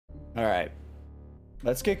All right,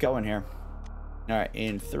 let's get going here. All right,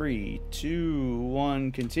 in 3, 2,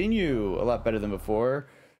 1, continue. A lot better than before.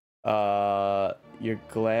 You're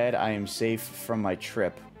glad I am safe from my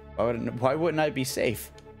trip. Why wouldn't I be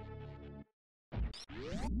safe?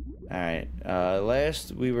 All right,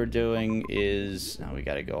 last we were doing is... Oh, we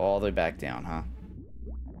gotta go all the way back down, huh?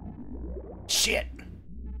 Shit!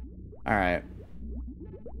 All right.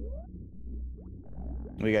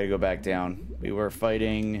 We gotta go back down. We were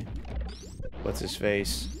fighting... What's his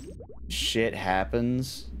face? Shit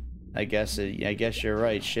happens. I guess you're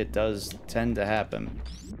right. Shit does tend to happen.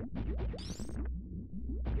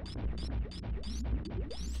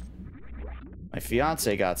 My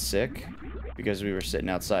fiance got sick because we were sitting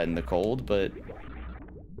outside in the cold, but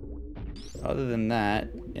other than that,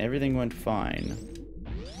 everything went fine.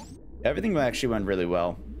 Everything actually went really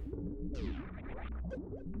well.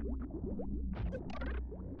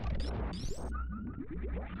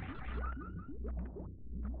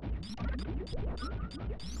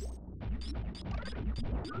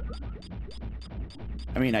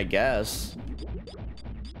 I mean, I guess.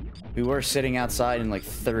 We were sitting outside in like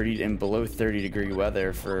 30 and below 30-degree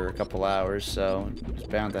weather for a couple hours, so it's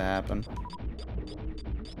bound to happen.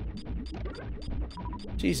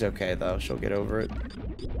 She's okay though, she'll get over it.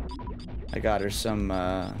 I got her some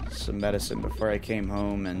medicine before I came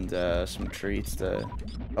home and some treats to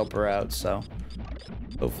help her out, so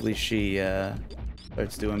hopefully she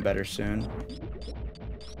starts doing better soon.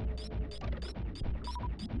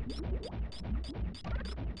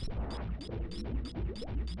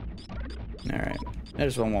 Alright, I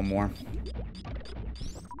just want one more.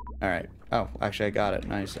 Alright. Oh, actually I got it.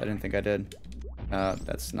 Nice. I didn't think I did.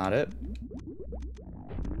 That's not it.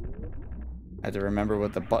 I had to remember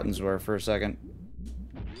what the buttons were for a second.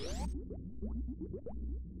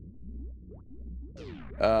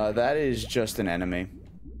 That is just an enemy.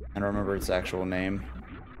 I don't remember its actual name.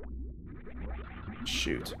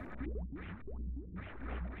 Shoot.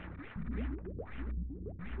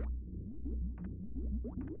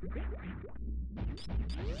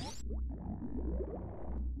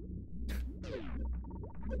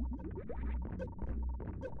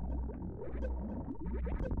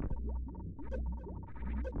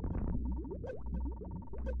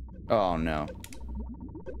 Oh no.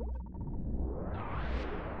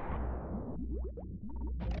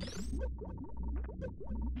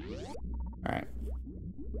 All right.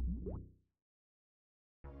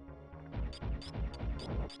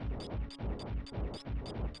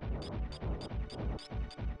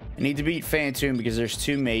 I need to beat Phantom because there's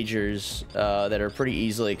two majors that are pretty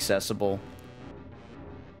easily accessible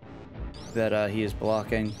that he is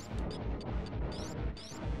blocking.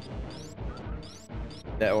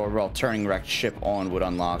 That, or well, turning wrecked ship on would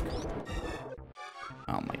unlock.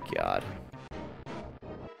 Oh my god.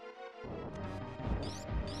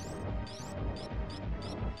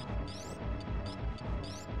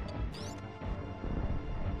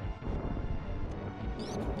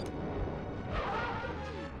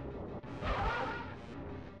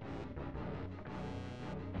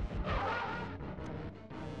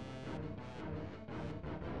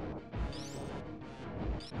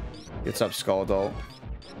 What's up, Skull Adult?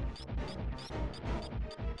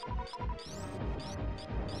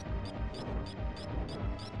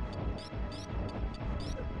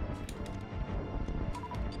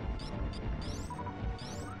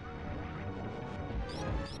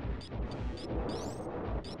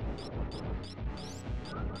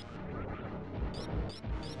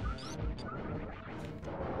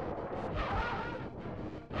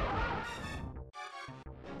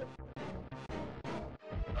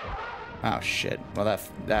 Oh shit. Well,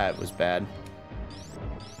 that was bad.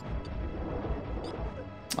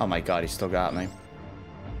 Oh my god, he still got me.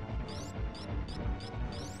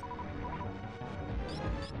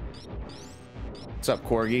 What's up,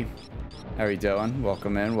 Corgi? How are you doing?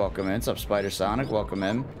 Welcome in, welcome in. What's up, Spider Sonic? Welcome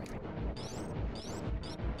in.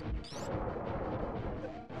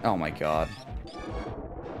 Oh my god.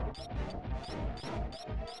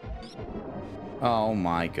 Oh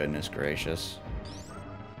my goodness gracious.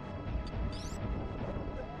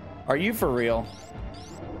 Are you for real?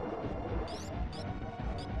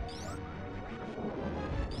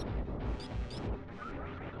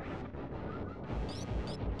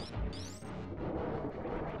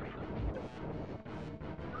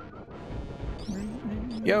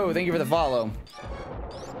 Yo, thank you for the follow.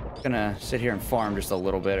 Gonna sit here and farm just a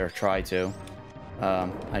little bit, or try to.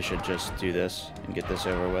 I should just do this and get this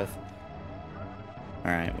over with.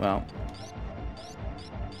 Alright, well.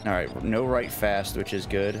 Alright, no right fast, which is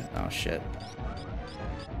good. Oh, shit.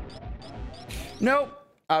 Nope!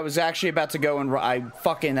 I was actually about to go and I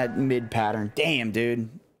fucking that mid pattern. Damn, dude.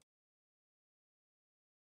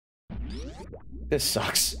 This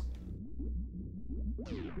sucks.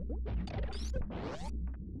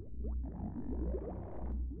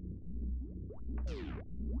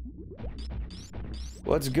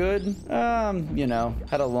 What's good? You know,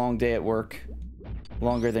 had a long day at work.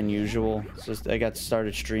 Longer than usual. It's just I got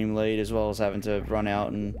started stream late as well as having to run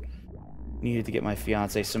out and needed to get my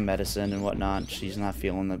fiance some medicine and whatnot. She's not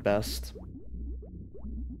feeling the best.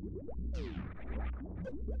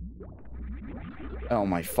 Oh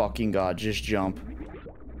my fucking god, just jump.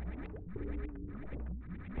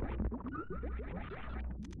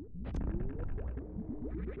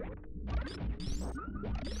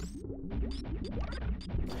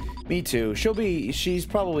 Me too. She's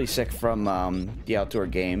probably sick from the outdoor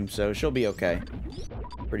game, so she'll be okay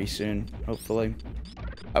pretty soon, hopefully.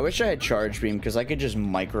 I wish I had Charge Beam because I could just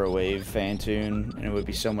microwave Phantoon and it would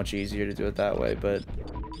be so much easier to do it that way, but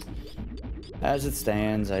as it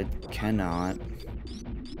stands, I cannot.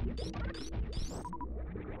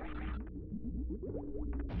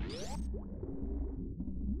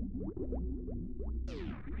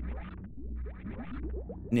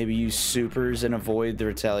 Maybe use supers and avoid the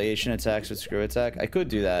retaliation attacks with Screw Attack. I could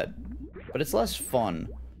do that, but it's less fun.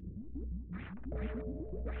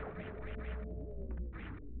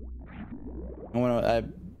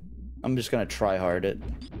 I'm just gonna try hard it.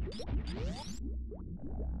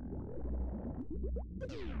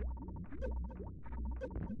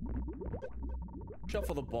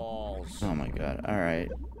 Shuffle the balls. Oh my god. Alright.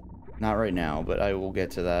 Not right now, but I will get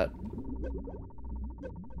to that.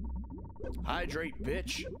 Hydrate,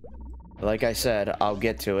 bitch. Like I said, I'll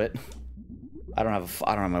get to it. I don't have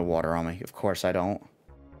my water on me. Of course I don't.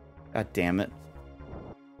 God damn it.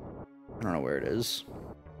 I don't know where it is.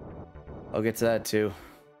 I'll get to that too.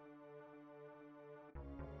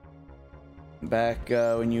 Back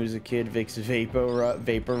when you was a kid, Vic's vapor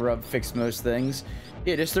rub fixed most things.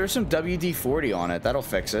 Yeah, just throw some WD-40 on it. That'll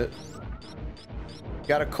fix it.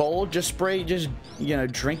 Got a cold? Just spray, you know,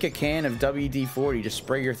 drink a can of WD-40. Just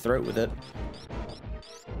spray your throat with it.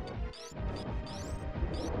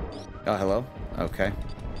 Oh, hello? Okay.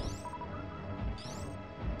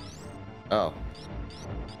 Oh.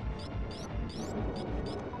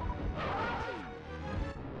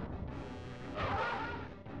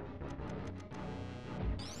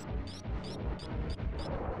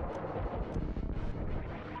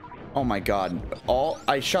 Oh my god.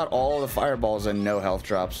 I shot all the fireballs and no health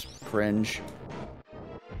drops. Cringe.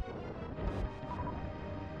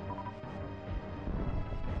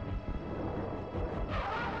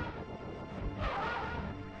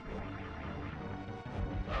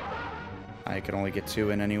 I can only get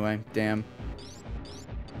 2 in anyway. Damn.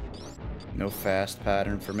 No fast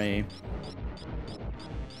pattern for me.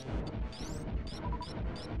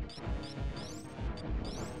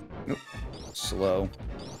 Nope. Slow.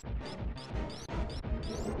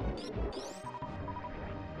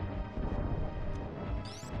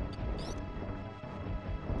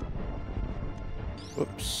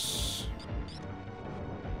 Whoops.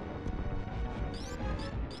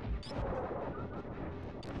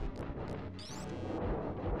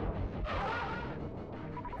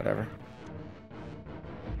 Whatever.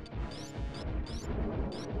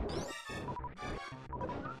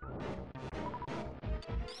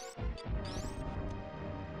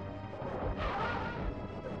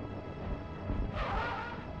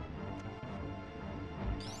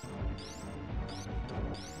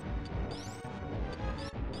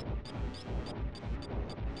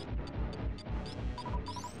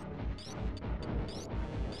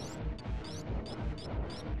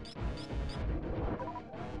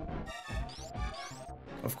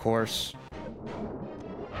 Of course.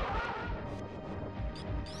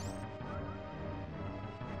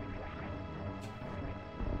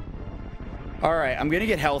 Alright, I'm gonna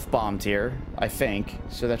get health bombed here, I think.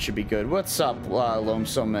 So that should be good. What's up,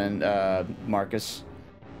 Lonesome and Marcus?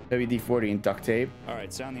 WD-40 and duct tape.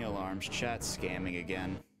 Alright, sound the alarms. Chat's scamming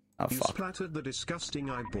again. Oh, You fuck. splattered the disgusting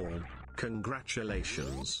eyeball.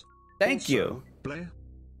 Congratulations. Thank you. Bleh.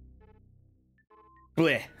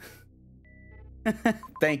 Bleh.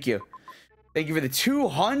 Thank you. Thank you for the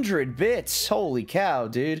 200 bits. Holy cow,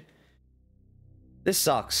 dude. This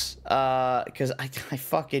sucks. Because I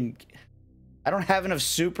fucking... I don't have enough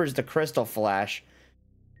supers to crystal flash.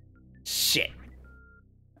 Shit.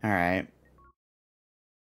 Alright.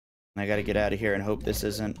 I gotta get out of here and hope this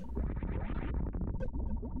isn't...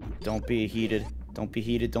 Don't be heated. Don't be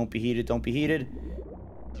heated. Don't be heated. Don't be heated.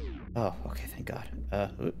 Oh, okay, thank God.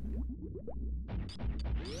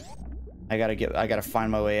 I gotta find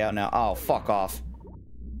my way out now. Oh, fuck off.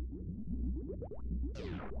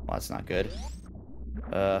 Well, that's not good.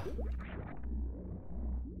 You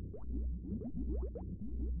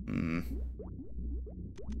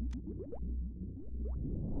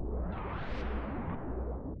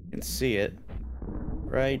can see it.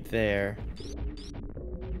 Right there.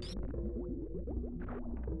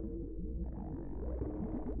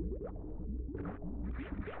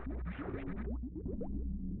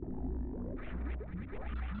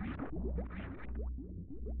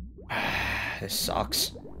 This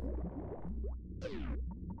sucks.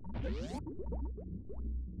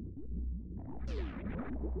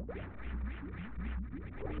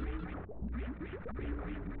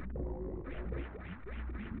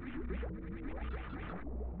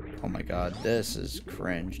 Oh my god, this is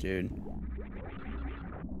cringe, dude.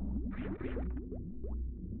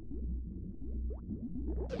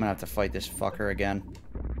 I'm gonna have to fight this fucker again.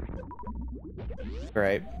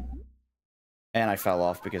 Great. And I fell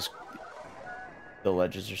off because the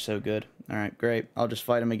ledges are so good. Alright, great. I'll just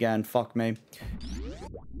fight him again. Fuck me.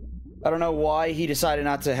 I don't know why he decided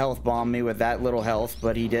not to health bomb me with that little health,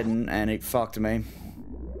 but he didn't, and it fucked me.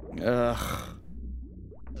 Ugh.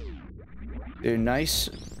 Dude, nice.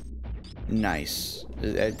 Nice.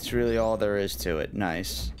 It's really all there is to it.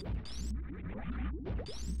 Nice.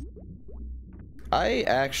 I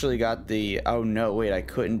actually got the... Oh, no, wait. I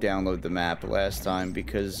couldn't download the map last time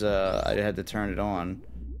because I had to turn it on.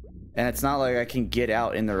 And it's not like I can get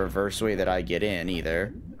out in the reverse way that I get in,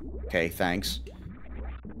 either. Okay, thanks.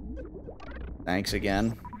 Thanks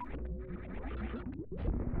again.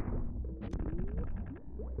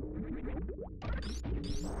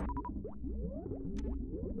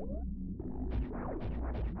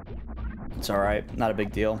 It's alright. Not a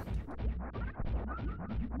big deal.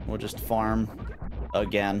 We'll just farm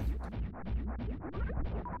again.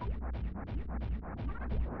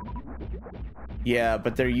 Yeah,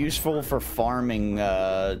 but they're useful for farming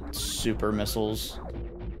super missiles.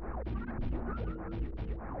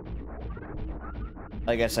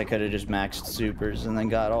 I guess I could have just maxed supers and then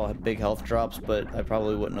got all big health drops, but I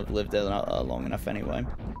probably wouldn't have lived long enough anyway.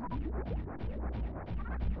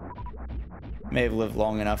 May have lived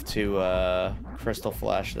long enough to Crystal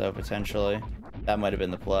Flash, though, potentially. That might have been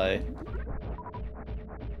the play.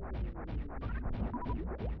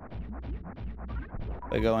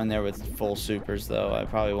 If I go in there with full supers, though, I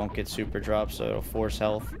probably won't get super drops, so it'll force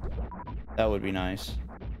health. That would be nice.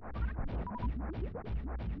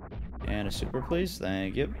 And a super, please.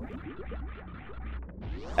 Thank you.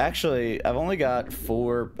 Actually, I've only got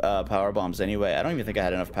 4 power bombs anyway. I don't even think I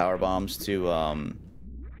had enough power bombs to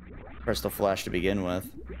Crystal Flash to begin with.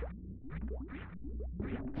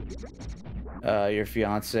 Your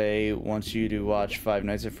fiance wants you to watch Five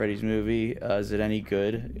Nights at Freddy's movie. Is it any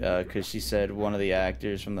good? Because she said one of the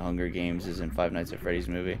actors from the Hunger Games is in Five Nights at Freddy's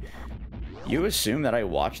movie. You assume that I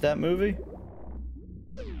watched that movie?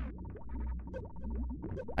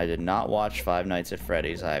 I did not watch Five Nights at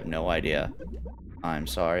Freddy's. I have no idea. I'm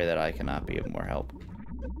sorry that I cannot be of more help.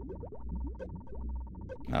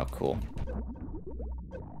 Oh, cool.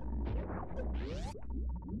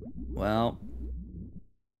 Well,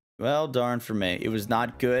 darn for me. It was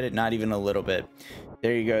not good, not even a little bit.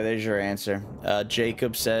 There you go, there's your answer.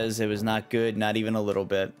 Jacob says it was not good, not even a little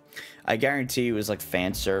bit. I guarantee it was like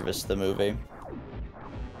fan service, the movie.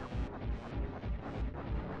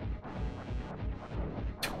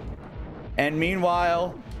 And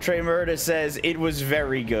meanwhile, Trey Murda says it was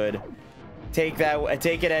very good. Take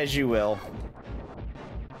it as you will.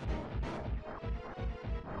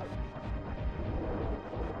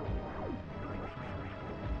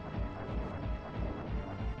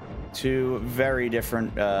 Two very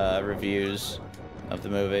different reviews of the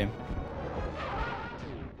movie.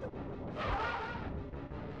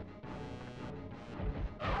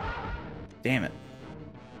 Damn it.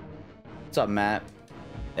 What's up, Matt?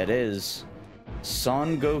 It is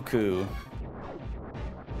Son Goku.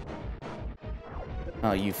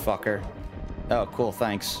 Oh, you fucker. Oh, cool,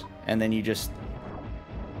 thanks. And then you just...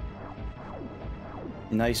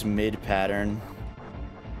 Nice mid pattern.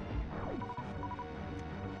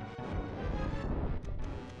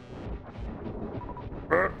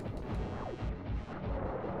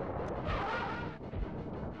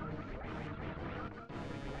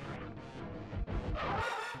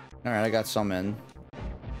 Alright, I got some in.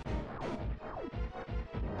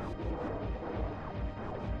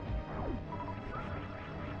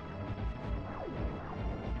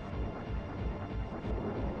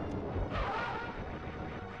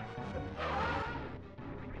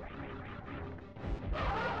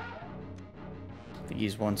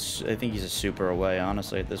 I think he's a super away,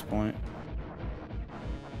 honestly, at this point.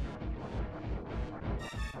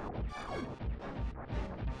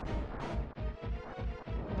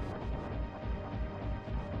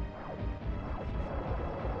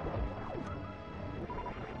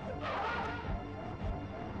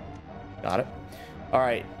 Got it. All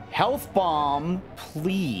right. Health bomb,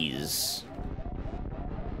 please.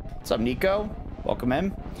 What's up, Nico? Welcome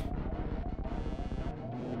in.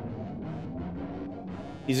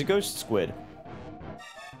 He's a ghost squid.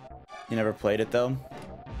 You never played it, though?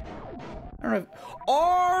 I don't know.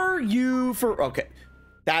 Are you for... Okay.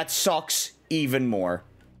 That sucks even more.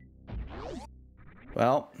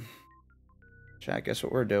 Well. Chat, guess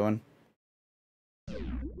what we're doing?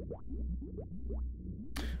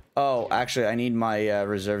 Oh, actually, I need my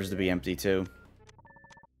reserves to be empty, too.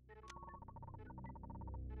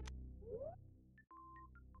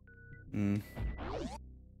 We're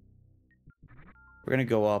gonna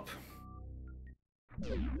go up.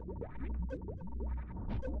 Does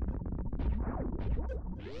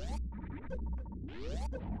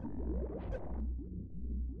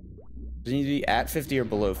it need to be at 50 or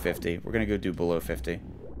below 50? We're gonna go do below 50. I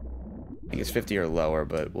think it's 50 or lower,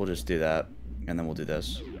 but we'll just do that. And then we'll do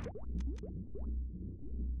this.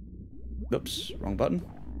 Oops, wrong button.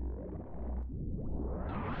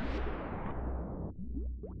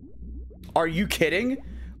 Are you kidding?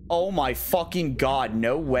 Oh my fucking god,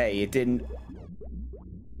 no way. It didn't...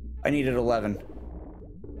 I needed 11.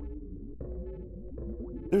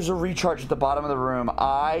 There's a recharge at the bottom of the room.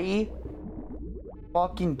 I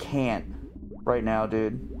fucking can't right now,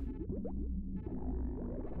 dude.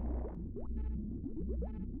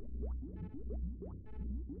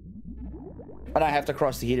 And I have to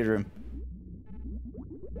cross the heated room.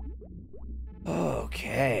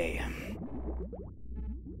 Okay.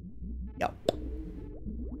 Yup.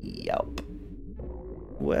 Yup.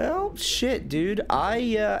 Well, shit, dude.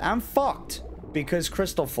 I'm fucked because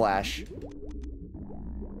Crystal Flash.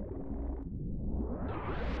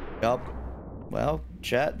 Yup. Well,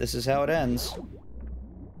 chat, this is how it ends.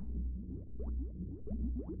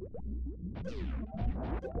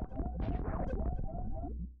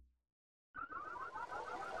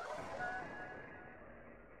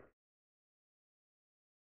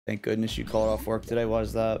 Thank goodness you called off work today. Why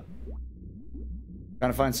is that?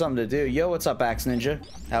 Trying to find something to do. Yo, what's up, Axe Ninja?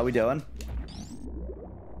 How we doing?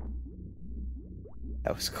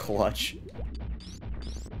 That was clutch.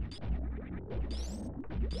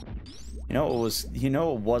 You know what was? You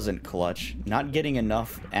know what wasn't clutch? Not getting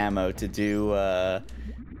enough ammo to do. Well,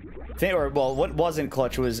 what wasn't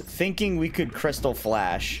clutch was thinking we could Crystal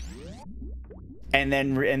Flash, and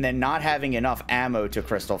then not having enough ammo to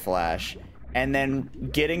Crystal Flash. And then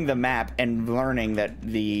getting the map and learning that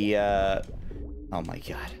the, oh my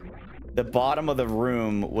god. The bottom of the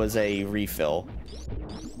room was a refill.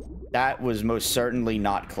 That was most certainly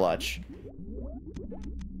not clutch.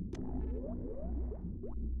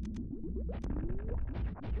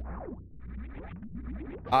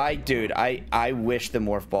 Dude, I wish the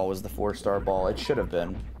morph ball was the 4-star ball. It should have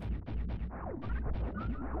been.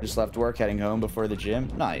 Just left work, heading home before the gym.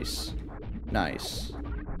 Nice. Nice.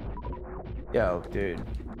 Yo, dude.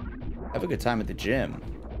 Have a good time at the gym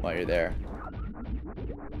while you're there.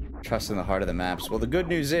 Trust in the heart of the maps. Well, the good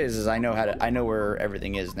news is I know where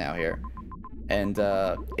everything is now here. And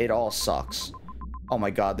it all sucks. Oh my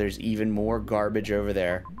god, there's even more garbage over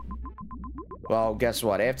there. Well, guess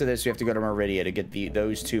what? After this, we have to go to Meridia to get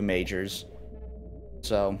those 2 majors.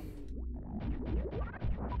 So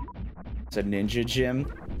it's a ninja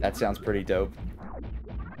gym. That sounds pretty dope.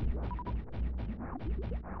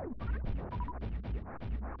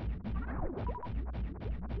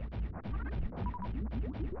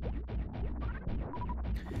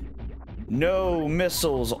 No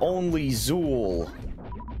missiles, only Zool.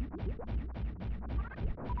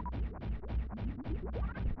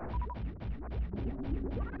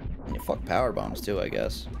 And you fuck power bombs too, I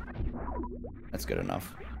guess. That's good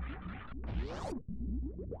enough.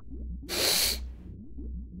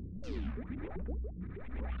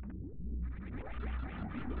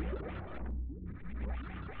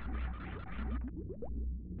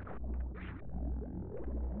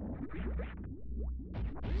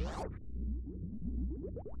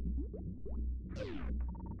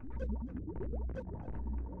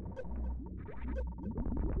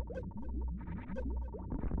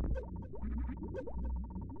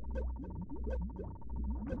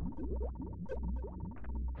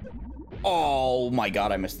 Oh my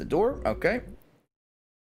god, I missed the door. Okay.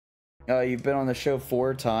 You've been on the show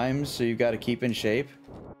 4 times, so you've got to keep in shape.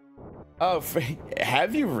 Oh,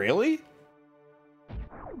 have you really?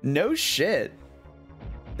 No shit.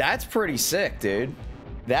 That's pretty sick, dude.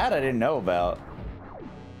 That I didn't know about.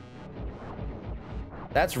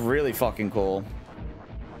 That's really fucking cool.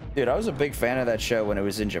 Dude, I was a big fan of that show when it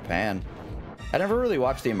was in Japan. I never really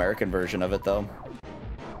watched the American version of it, though.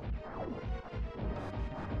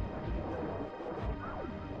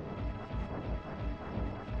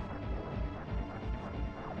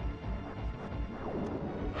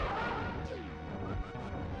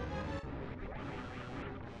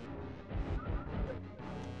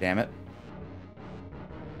 Damn it.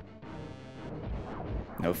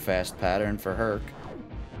 No fast pattern for Herc.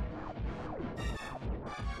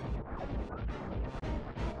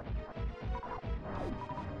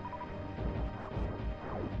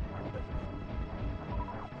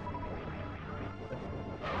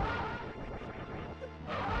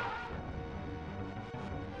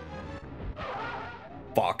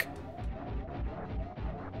 Fuck.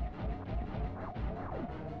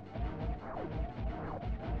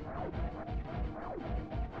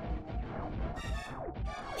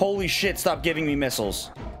 Holy shit, stop giving me missiles.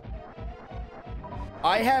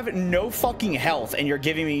 I have no fucking health and you're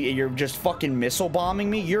just fucking missile bombing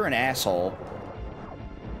me? You're an asshole.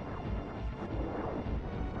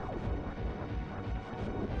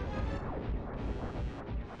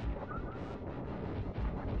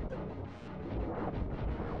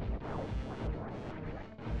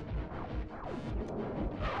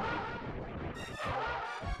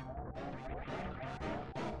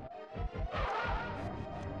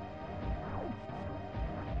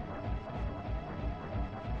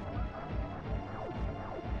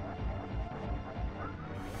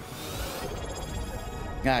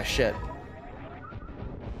 Ah, shit.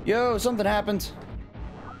 Yo, something happened.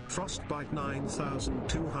 Frostbite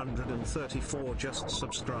 9234 just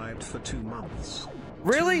subscribed for 2 months.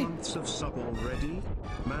 Really? 2 months of sub already?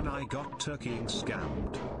 Man, I got turkeying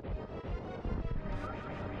scammed.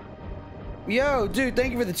 Yo, dude,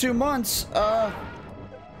 thank you for the 2 months. I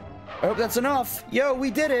hope that's enough. Yo, we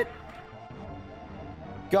did it.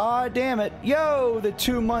 God damn it. Yo, the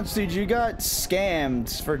 2 months, dude. You got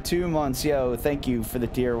scammed for 2 months. Yo, thank you for the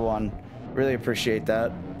tier 1. Really appreciate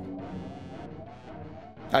that.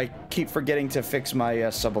 I keep forgetting to fix my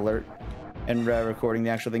sub alert and recording the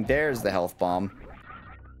actual thing. There's the health bomb.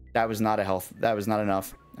 That was not a health. That was not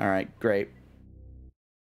enough. All right, great.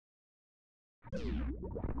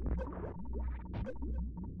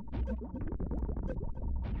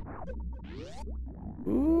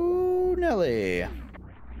 Ooh, Nelly.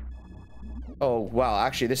 Oh, wow.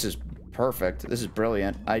 Actually, this is perfect. This is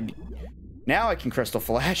brilliant. Now I can crystal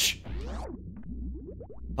flash.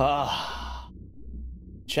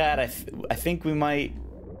 Chad, I think we might...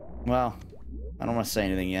 Well, I don't want to say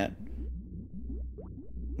anything yet.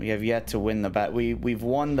 We have yet to win the battle. We've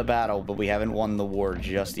won the battle, but we haven't won the war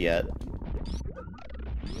just yet.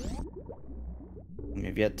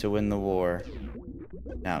 We've yet to win the war.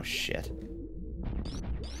 Oh, shit.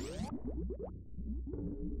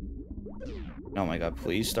 Oh my god,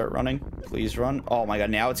 please start running. Please run. Oh my god,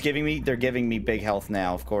 now it's giving me... They're giving me big health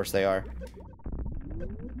now. Of course they are.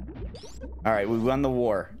 Alright, we won the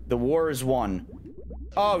war. The war is won.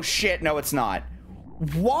 Oh shit, no it's not.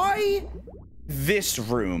 Why this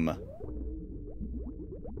room?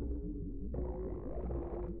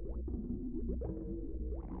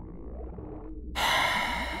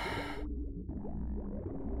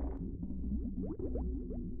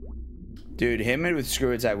 Dude, him with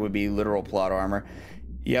screw attack would be literal plot armor.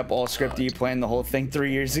 Yep, all scripted. You planned the whole thing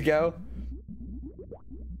 3 years ago.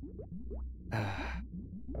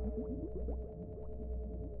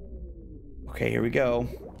 Okay, here we go.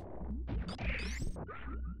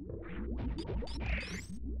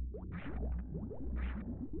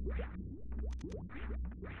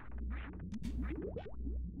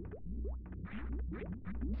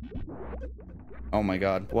 Oh my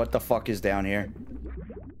god, what the fuck is down here?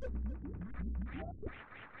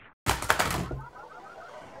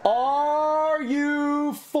 Are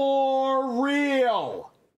you for real?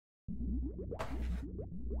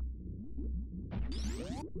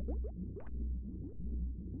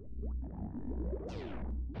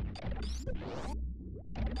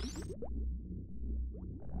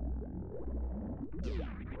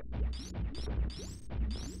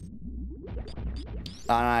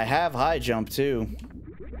 And I have high jump too.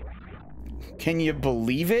 Can you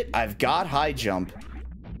believe it? I've got high jump.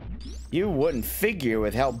 You wouldn't figure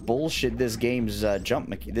with how bullshit this game's the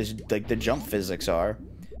jump physics are.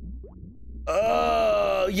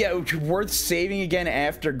 Yeah, worth saving again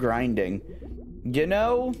after grinding. You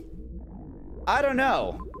know? I don't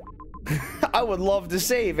know. I would love to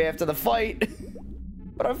save after the fight,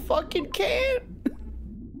 but I fucking can't.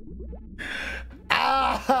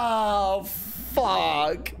 Oh,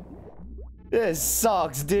 fuck. This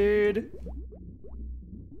sucks, dude.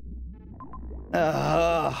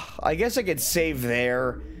 I guess I could save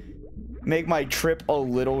there. Make my trip a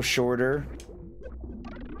little shorter.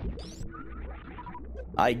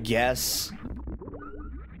 I guess.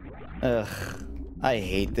 Ugh. I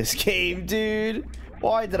hate this game, dude.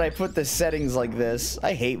 Why did I put the settings like this?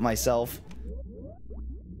 I hate myself.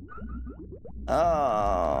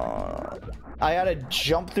 Oh. I gotta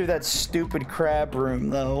jump through that stupid crab room,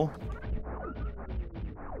 though.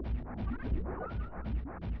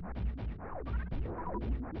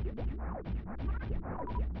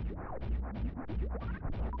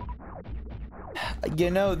 You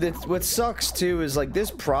know, what sucks too is like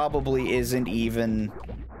this probably isn't even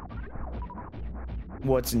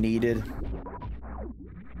what's needed.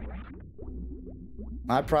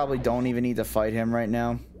 I probably don't even need to fight him right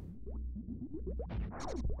now.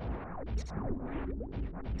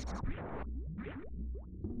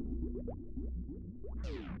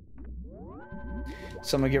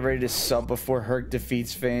 Someone get ready to sub before Herc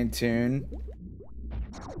defeats Fantoon.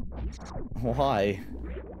 Why?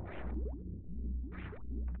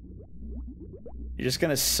 You're just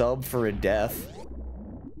gonna sub for a death?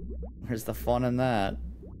 Where's the fun in that?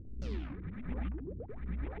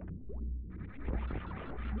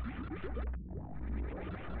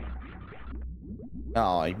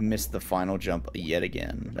 Oh, I missed the final jump yet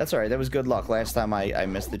again. That's alright, that was good luck. Last time I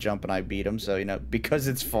missed the jump and I beat him, so, you know, because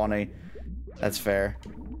it's funny. That's fair.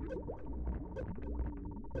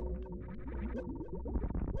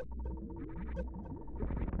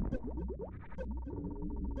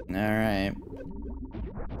 Alright.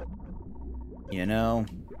 You know,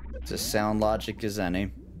 it's as sound logic as any.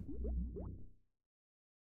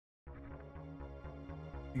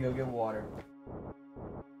 You go get water.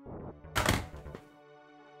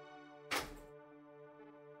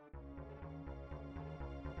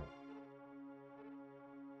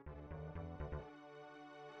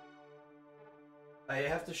 I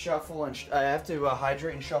have to shuffle and I have to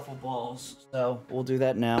hydrate and shuffle balls, so we'll do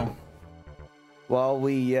that now. While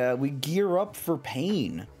we gear up for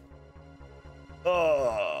pain.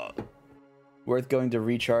 Worth going to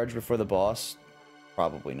recharge before the boss?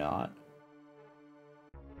 Probably not.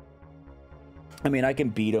 I mean, I can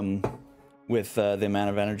beat him with the amount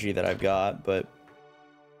of energy that I've got, but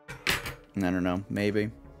I don't know. Maybe.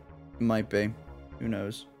 Might be. Who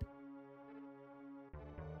knows?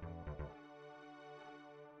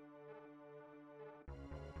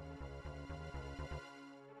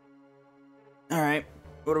 Alright,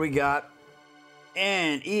 what do we got?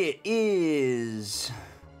 And it is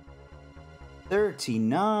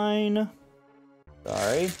 39.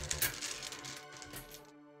 Sorry.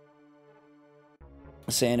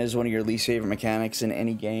 Sand is one of your least favorite mechanics in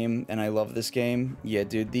any game, and I love this game. Yeah,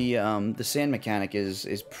 dude, the sand mechanic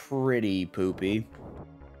is pretty poopy.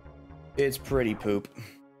 It's pretty poop.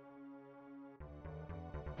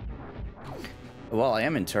 Well, I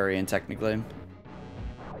am in Turian, technically.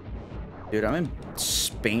 Dude, I'm in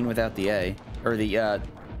Spain without the A. Or the, is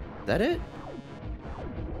that it?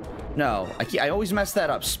 No, I always mess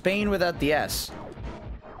that up. Spain without the S.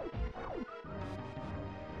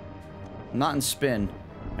 I'm not in spin.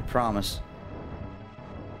 I promise.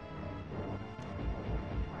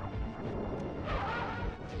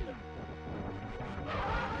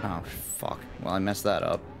 Oh, fuck. Well, I messed that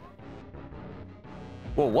up.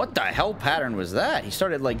 Well, what the hell pattern was that? He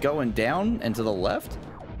started, like, going down and to the left?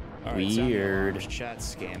 All right, weird. Chat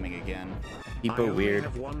scamming again. People weird. I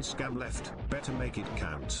only have one scam left. Better make it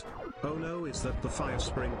count. Oh no, is that the fire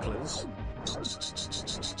sprinklers?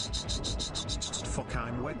 Fuck,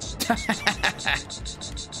 I'm wet.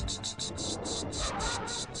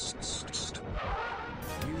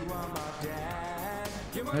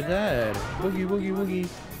 My dad. Boogie, woogie, woogie.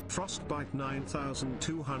 Frostbite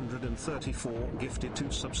 9234 gifted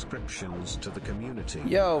 2 subscriptions to the community.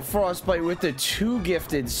 Yo, Frostbite with the 2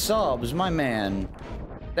 gifted subs, my man.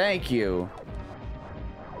 Thank you.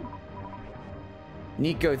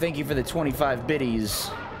 Nico, thank you for the 25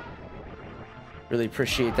 biddies. Really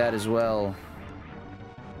appreciate that as well.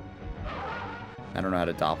 I don't know how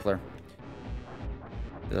to Doppler.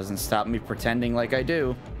 It doesn't stop me pretending like I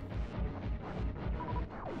do.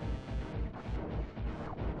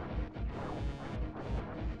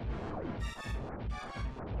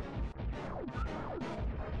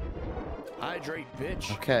 Hydrate,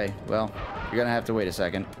 bitch. Okay, well, you're gonna have to wait a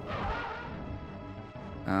second.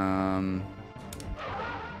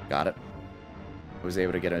 Got it. I was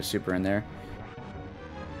able to get a super in there.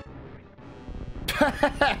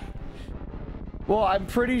 Well, I'm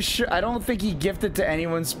pretty sure. I don't think he gifted to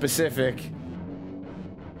anyone specific.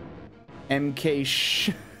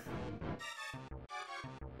 MK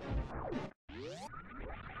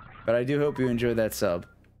But I do hope you enjoyed that sub.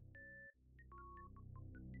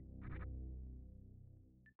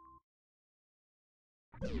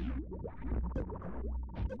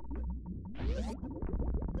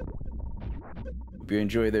 Hope you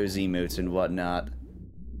enjoy those emotes and whatnot.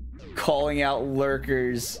 Calling out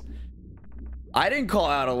lurkers. I didn't call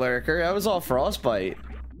out a lurker. That was all Frostbite.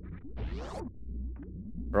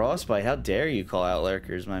 Frostbite, how dare you call out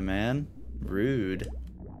lurkers, my man? Rude.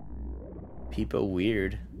 People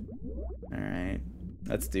weird. Alright.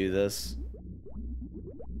 Let's do this.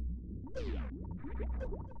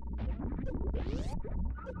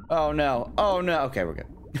 Oh no. Oh no. Okay, we're good.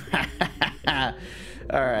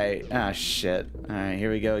 Alright. Ah, shit. Alright,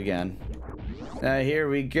 here we go again. Here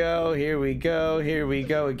we go. Here we go. Here we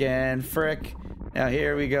go again. Frick. Now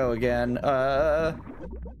here we go again.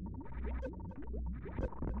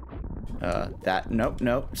 Nope,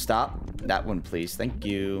 nope. Stop. That one, please. Thank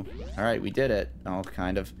you. Alright, we did it. Oh,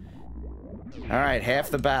 kind of. Alright, half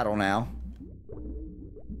the battle now.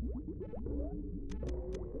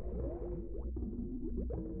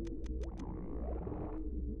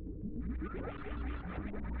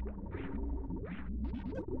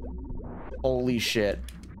 Holy shit.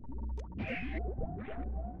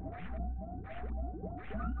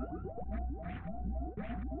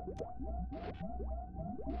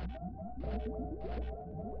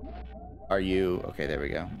 Are you... Okay, there we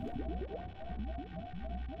go.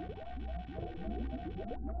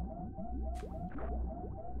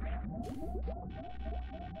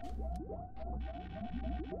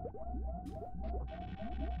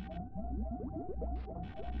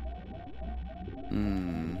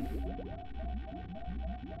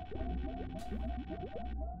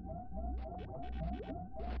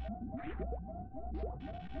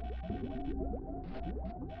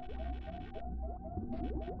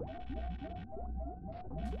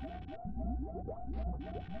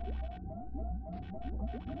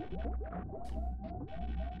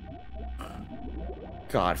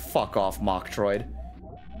 God, fuck off, Moktroid.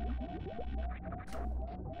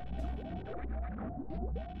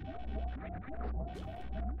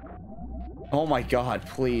 Oh my god,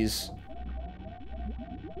 please.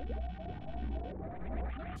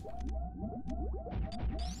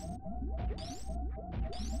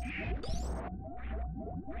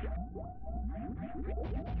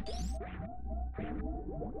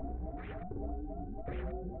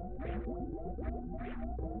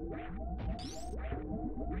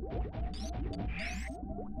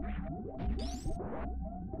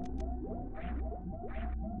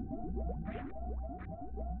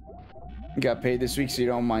 You got paid this week, so you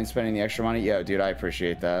don't mind spending the extra money? Yo, dude, I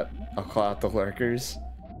appreciate that. I'll call out the lurkers.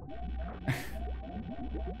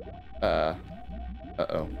 Uh-oh.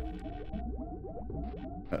 Uh-oh.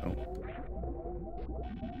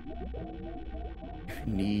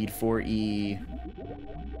 Need for E.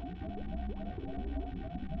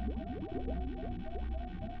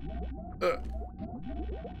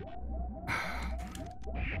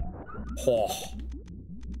 Oh.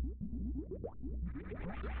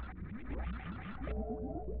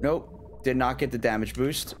 Nope. Did not get the damage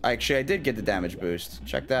boost. Actually, I did get the damage boost.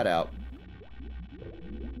 Check that out.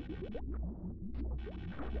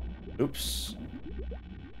 Oops.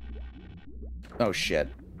 Oh, shit.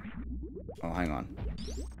 Oh, hang on.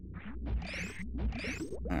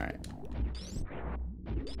 Alright.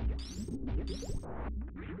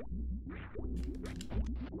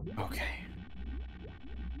 Okay.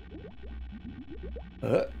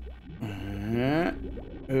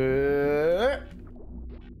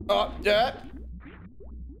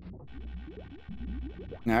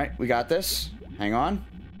 Alright, we got this. Hang on.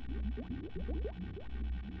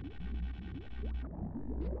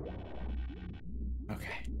 Okay.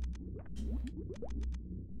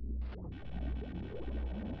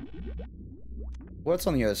 What's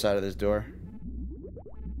on the other side of this door?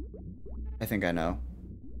 I think I know.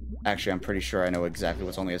 Actually, I'm pretty sure I know exactly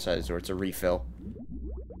what's on the other side of this door. It's a refill.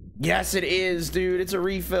 Yes, it is, dude. It's a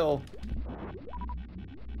refill.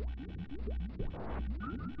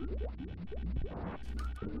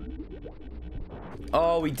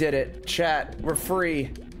 Oh, we did it. Chat, we're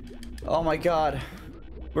free. Oh my god.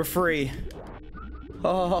 We're free.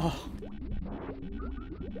 Oh.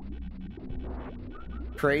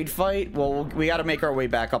 Craig fight? Well, we gotta make our way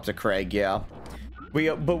back up to Craig, yeah.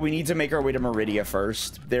 But we need to make our way to Meridia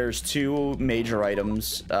first. There's two major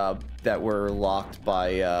items that were locked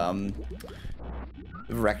by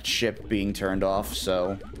wrecked ship being turned off,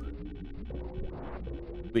 so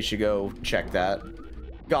we should go check that.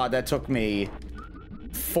 God, that took me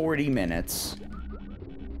 40 minutes,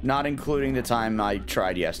 not including the time I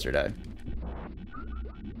tried yesterday.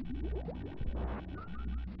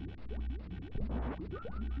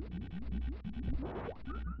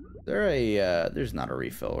 There's not a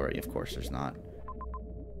refill, right? Of course there's not.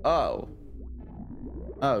 Oh.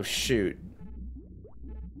 Oh, shoot.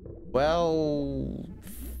 Well,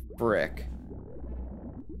 frick.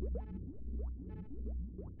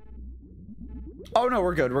 Oh, no,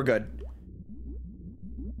 we're good. We're good.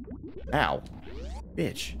 Ow.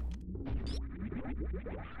 Bitch.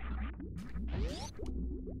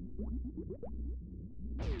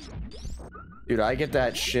 Dude, I get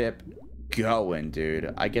that ship going,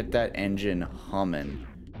 dude. I get that engine humming.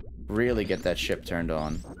 Really get that ship turned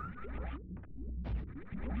on.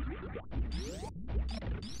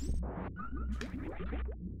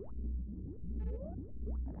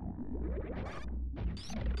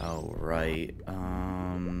 Oh, right.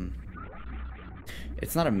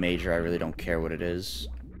 It's not a major. I really don't care what it is.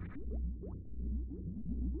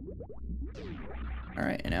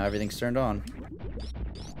 Alright, and now everything's turned on.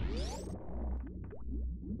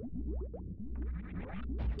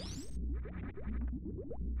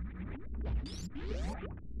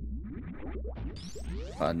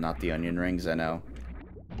 Not the onion rings, I know.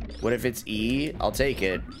 What if it's E? I'll take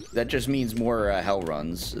it. That just means more hell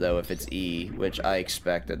runs, though, if it's E, which I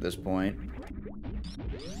expect at this point.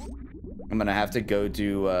 I'm gonna have to go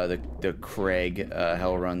do the Craig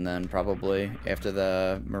hell run then, probably, after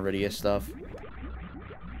the Meridia stuff.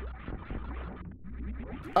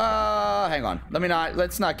 Hang on.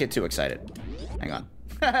 Let's not get too excited. Hang on.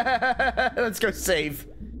 Let's go save.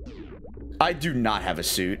 I do not have a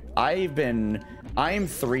suit. I am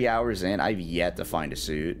 3 hours in. I've yet to find a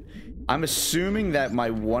suit. I'm assuming that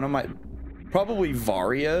probably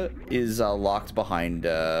Varia is locked behind,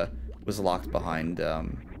 was locked behind,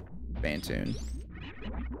 Bantoon.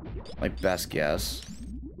 My best guess.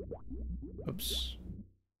 Oops.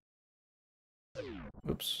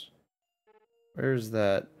 Oops. Where's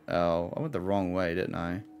that? Oh, I went the wrong way, didn't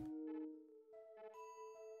I?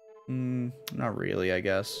 Not really, I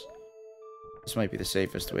guess. This might be the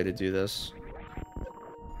safest way to do this.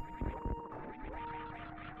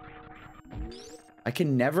 It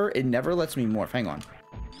never lets me morph. Hang on.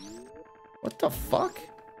 What the fuck?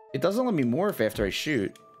 It doesn't let me morph after I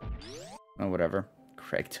shoot. Oh, whatever.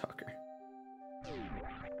 Craig Tucker.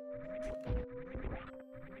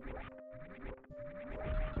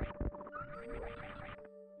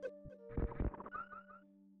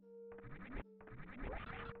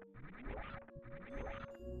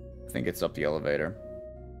 I think it's up the elevator.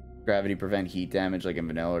 Gravity prevent heat damage like in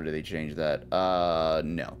vanilla, or do they change that?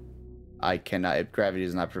 No. I cannot. Gravity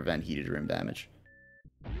does not prevent heated room damage.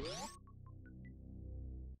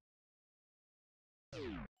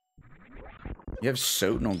 You have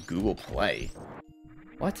Soten on Google Play.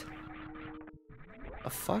 What?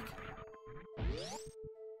 The fuck?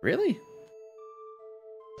 Really?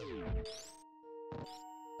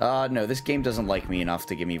 No, this game doesn't like me enough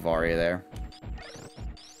to give me Varia there.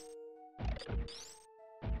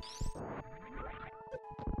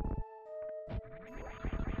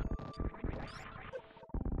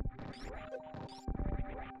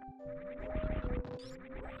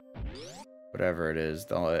 Whatever it is,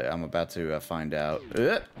 I'm about to find out.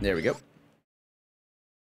 There we go.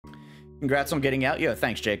 Congrats on getting out. Yo,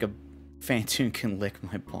 thanks, Jacob. Fantoon can lick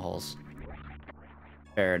my balls.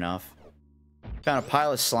 Fair enough. Found a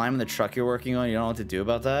pile of slime in the truck you're working on. You don't know what to do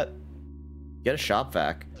about that? Get a shop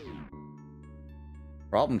vac.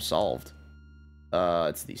 Problem solved.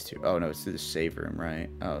 It's these two. Oh, no, it's through the save room,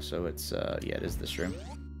 right? Oh, so it's, yeah, it is this room.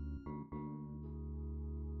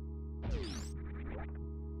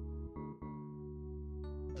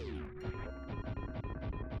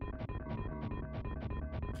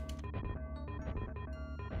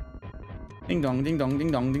 Ding dong, ding dong,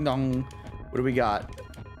 ding dong, ding dong. What do we got?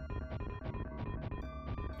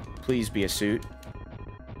 Please be a suit.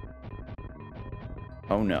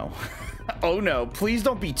 Oh no. Oh no, please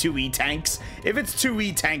don't be 2 E-tanks. If it's 2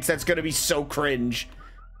 E-tanks, that's gonna be so cringe.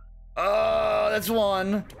 That's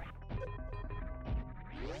one.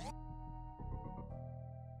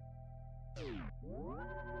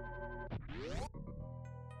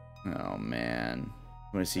 Oh man.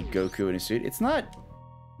 I want to see Goku in a suit. It's not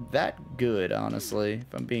that good, honestly.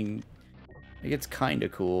 If I'm being... Like, it's kind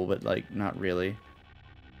of cool, but, like, not really.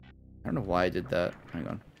 I don't know why I did that. Hang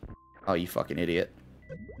on. Oh, you fucking idiot.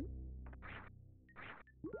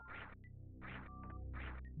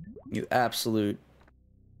 You absolute...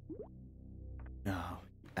 Oh,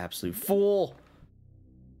 absolute fool!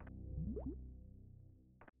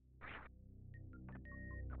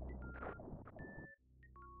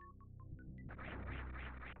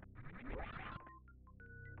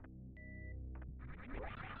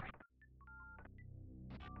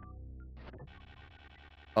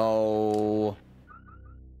 Oh,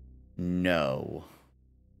 no.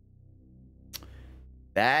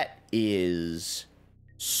 That is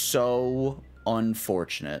so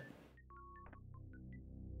unfortunate.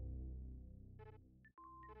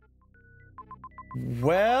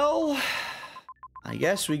 Well, I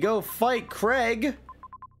guess we go fight Craig.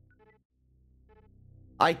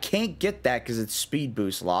 I can't get that because it's speed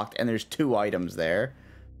boost locked, and there's 2 items there.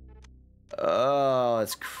 Oh,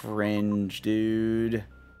 it's cringe, dude.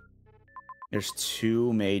 There's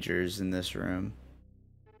 2 majors in this room.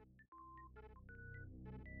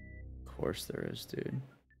 Of course there is, dude.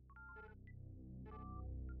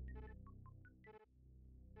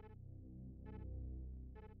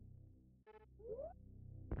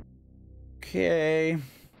 Okay.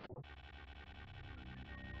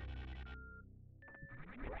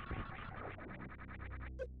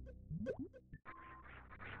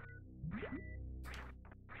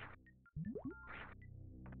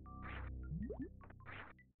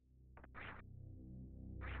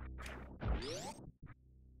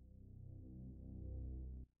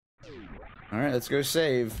 All right, let's go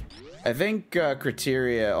save. I think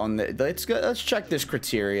criteria on the let's check this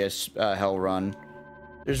criteria hell run.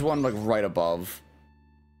 There's one like right above.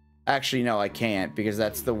 Actually, no, I can't because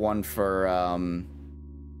that's the one for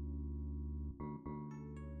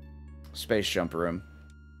space jump room.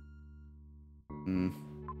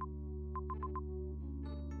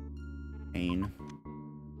 Pain.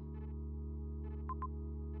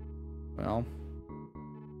 Well,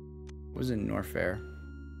 what was in Norfair?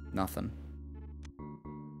 Nothing.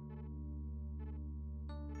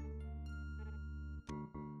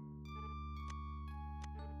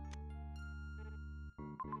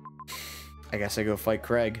 I guess I go fight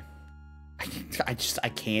Craig. I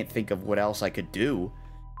can't think of what else I could do.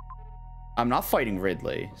 I'm not fighting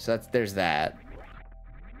Ridley, so there's that.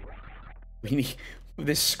 We need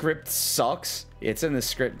this script sucks. It's in the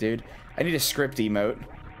script, dude. I need a script emote.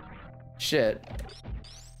 Shit.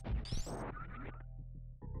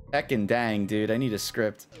 Heckin' dang, dude. I need a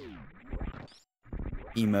script.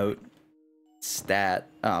 Emote. Stat.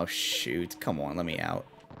 Oh, shoot. Come on, let me out.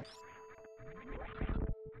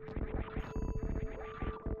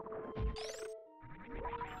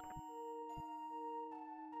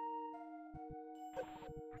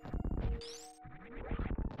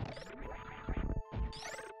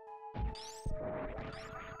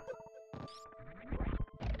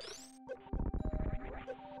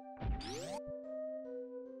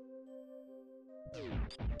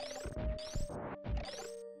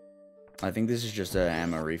 I think this is just an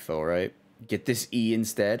ammo refill, right? Get this E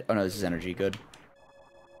instead. Oh no, this is energy. Good.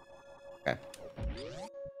 Okay.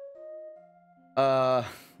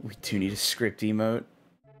 We do need a script emote.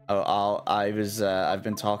 Oh, I've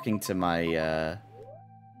been talking to my,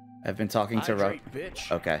 I've been talking to Rough.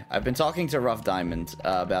 Okay, I've been talking to Rough Diamond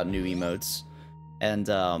about new emotes, and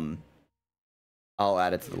I'll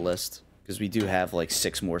add it to the list because we do have like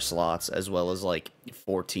 6 more slots as well as like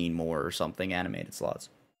 14 more or something animated slots.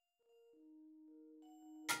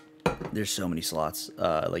 There's so many slots,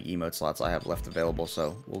 like emote slots I have left available,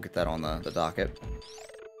 so we'll get that on the docket.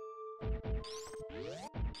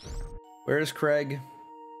 Where is Craig?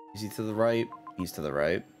 Is he to the right? He's to the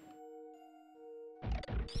right.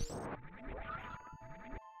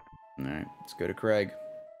 Alright, let's go to Craig.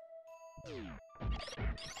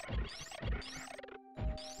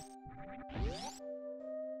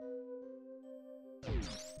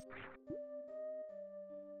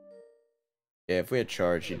 Yeah, if we had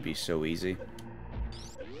charge, it'd be so easy.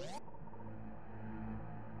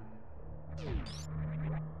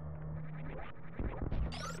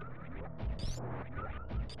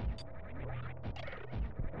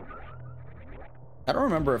 I don't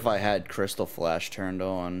remember if I had Crystal Flash turned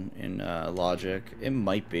on in Logic. It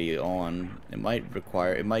might be on. It might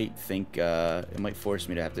require. It might think. It might force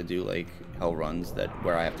me to have to do like hell runs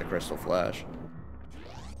where I have to Crystal Flash.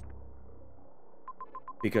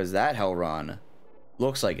 Because that hell run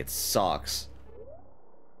looks like it sucks.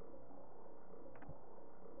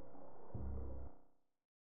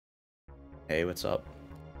 Hey, what's up?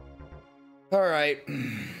 All right.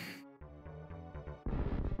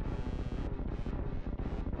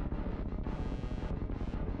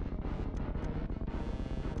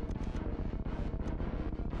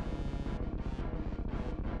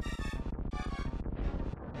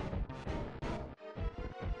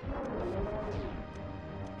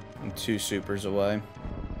 I'm 2 supers away.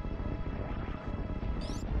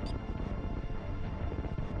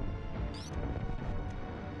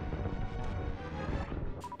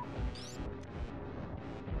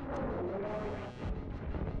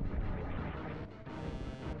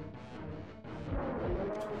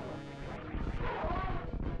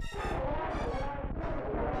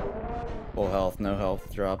 Full health, no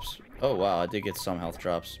health drops. Oh wow, I did get some health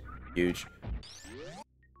drops. Huge.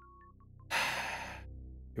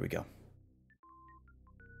 Here we go.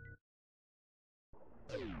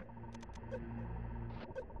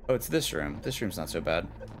 Oh, it's this room. This room's not so bad.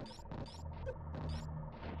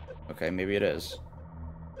 Okay, maybe it is.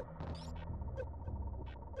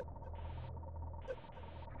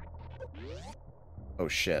 Oh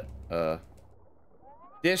shit.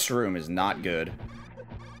 This room is not good.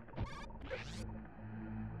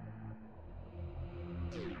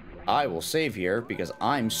 I will save here because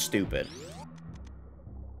I'm stupid.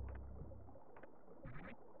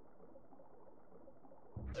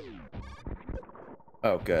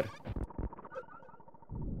 Oh, good.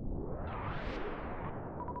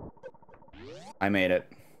 I made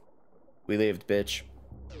it. We lived, bitch.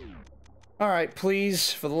 Alright,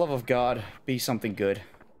 please, for the love of God, be something good.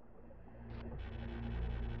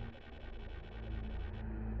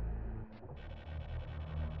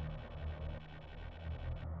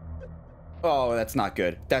 Oh, that's not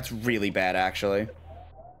good. That's really bad, actually.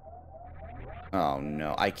 Oh,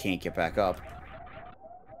 no. I can't get back up.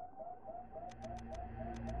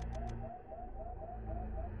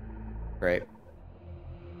 Great.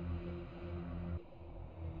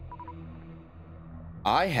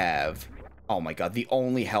 I have... Oh, my God. The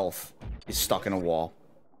only health is stuck in a wall.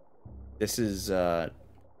 This is,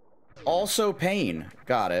 also pain.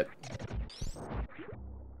 Got it.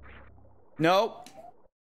 Nope.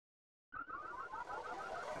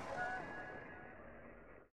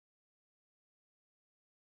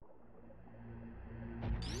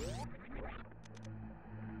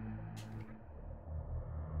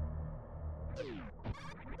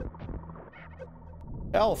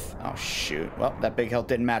 Health. Oh, shoot. Well, that big health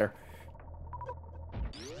didn't matter.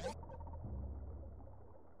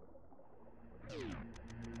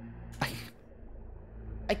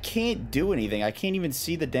 I can't do anything. I can't even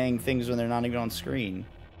see the dang things when they're not even on screen.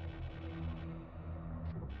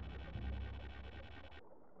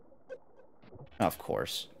 Of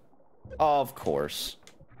course. Of course.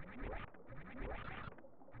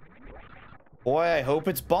 Boy, I hope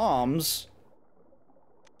it's bombs.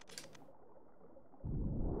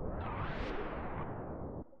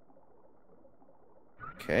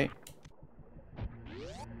 Okay.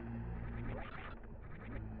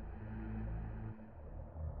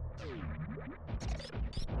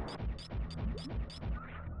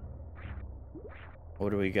 What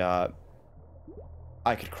do we got?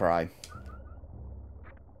 I could cry.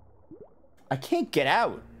 I can't get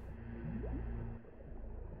out.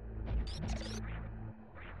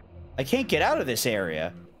 I can't get out of this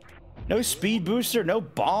area. No speed booster, no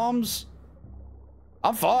bombs.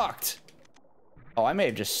 I'm fucked. Oh, I may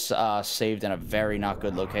have just saved in a very not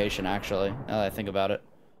good location, actually, now that I think about it.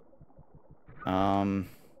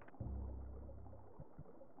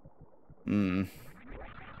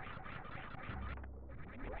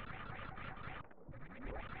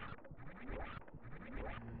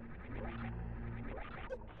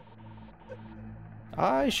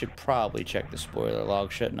 I should probably check the spoiler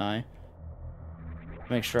log, shouldn't I?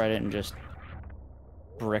 Make sure I didn't just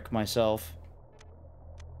brick myself.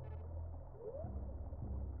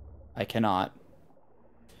 I cannot.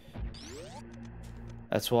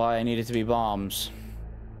 That's why I need it to be bombs.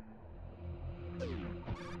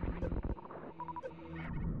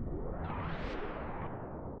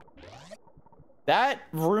 That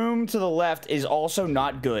room to the left is also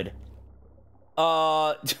not good.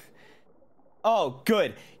 Oh,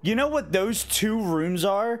 good. You know what those two rooms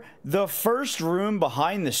are? The first room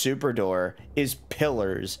behind the super door is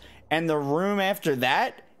pillars, and the room after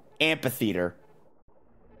that, amphitheater.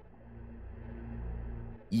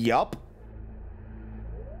 Yup.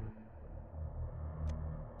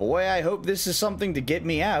 Boy, I hope this is something to get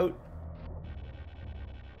me out.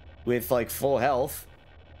 With, like, full health.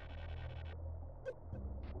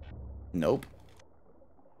 Nope.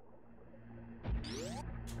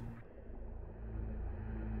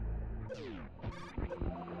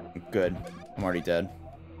 Good. I'm already dead.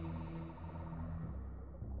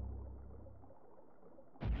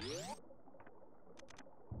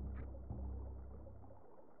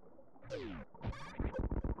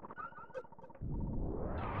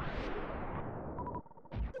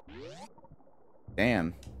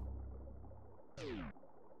 Damn.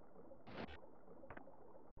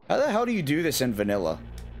 How the hell do you do this in vanilla?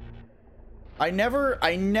 I never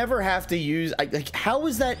have to use... like, how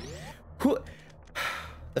is that... Who...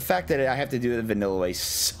 The fact that I have to do it the vanilla way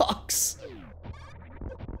sucks.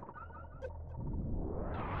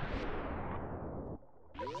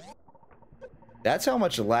 That's how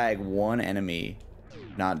much lag one enemy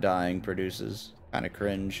not dying produces. Kind of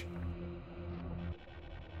cringe.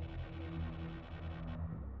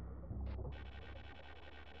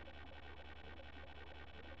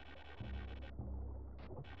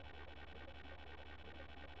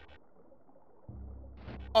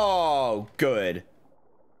 Oh, good.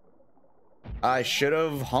 I should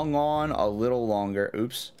have hung on a little longer.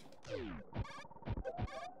 Oops.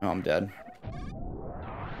 Oh, I'm dead.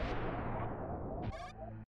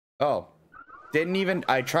 Oh. Didn't even...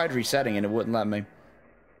 I tried resetting and it wouldn't let me.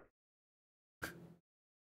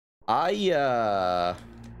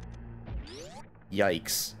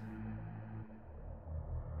 Yikes.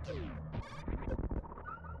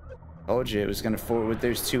 Told you it was gonna force... With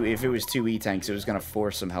those two... If it was two E-tanks, it was gonna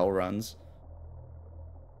force some hell runs.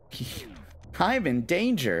 I'm in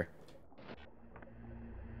danger.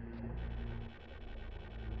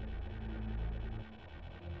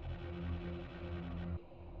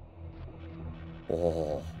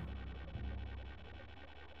 Oh.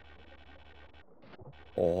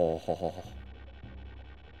 Oh.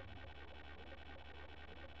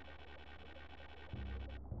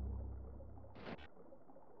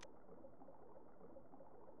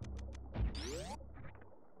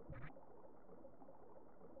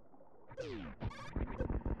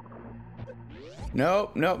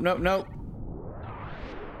 Nope, nope, nope, nope.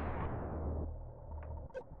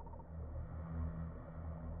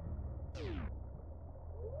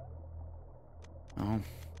 Oh.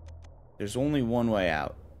 There's only one way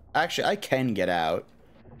out. Actually, I can get out.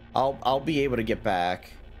 I'll be able to get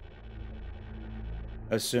back.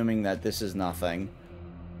 Assuming that this is nothing.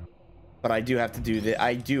 But I do have to do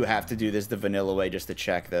this the vanilla way just to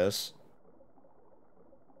check this.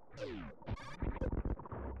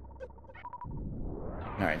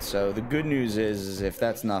 Alright, so the good news is if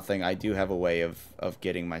that's nothing, I do have a way of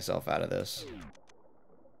getting myself out of this.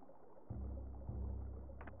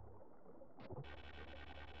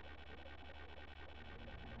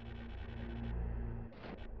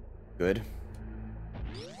 Good.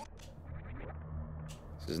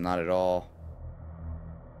 This is not at all.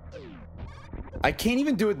 I can't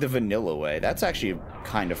even do it the vanilla way. That's actually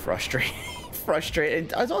kind of frustrating.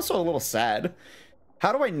 Frustrating. It's also a little sad.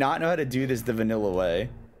 How do I not know how to do this the vanilla way?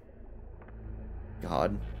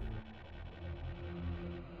 God.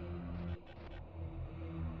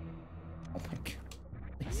 Oh my God.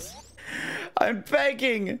 I'm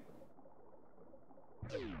begging.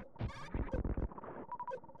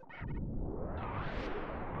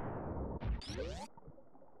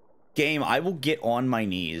 Game, I will get on my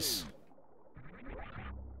knees.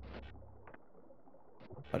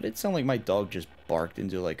 But it sounded like my dog just barked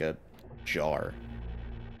into like a jar.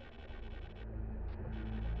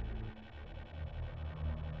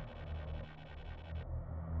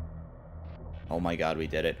 Oh my God, we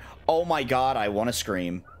did it. Oh my God, I want to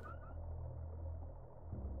scream.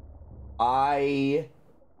 I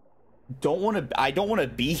don't want to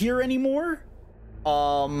be here anymore.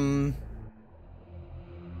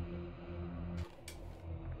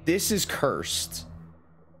 This is cursed.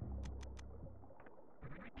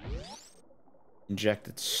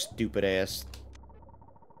 Injected stupid ass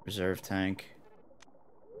reserve tank.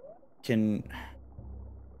 Can...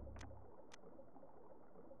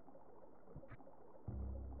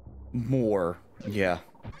 More. Yeah.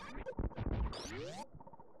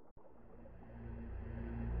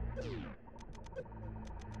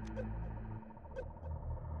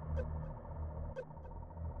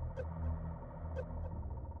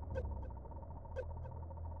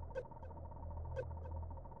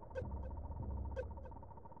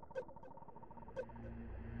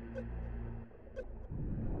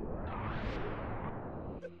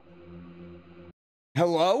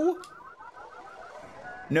 Hello?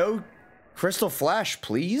 No crystal flash,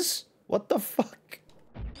 please? What the fuck?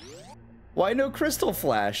 Why no crystal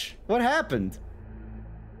flash? What happened?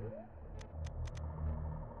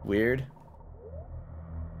 Weird.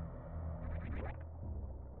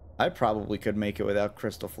 I probably could make it without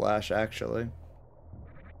crystal flash, actually.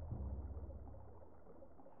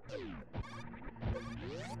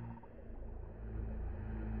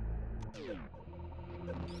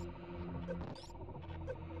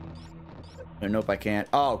 Oh, nope, I can't.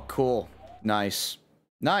 Oh, cool. Nice.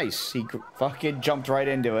 Nice. He fucking jumped right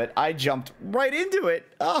into it. I jumped right into it.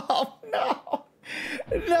 Oh, no.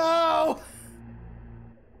 No.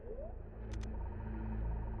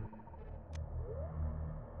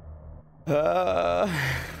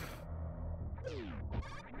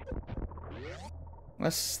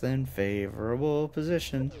 Less than favorable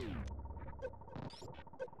position.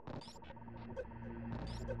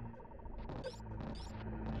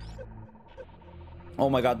 Oh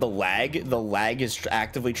my God, the lag is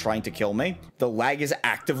actively trying to kill me. The lag is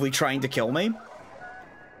actively trying to kill me.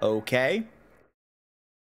 Okay.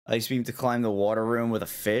 I used to be able to climb the water room with a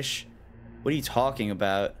fish. What are you talking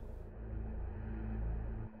about?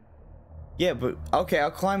 Yeah, but okay, I'll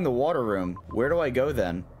climb the water room. Where do I go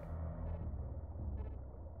then?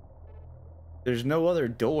 There's no other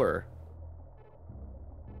door.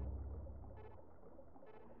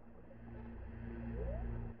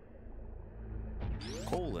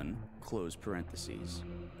 Colon, close parentheses.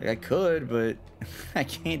 Like, I could, but I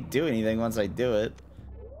can't do anything once I do it.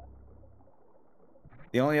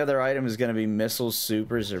 The only other item is going to be missiles,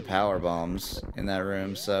 supers, or power bombs in that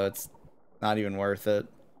room, so it's not even worth it.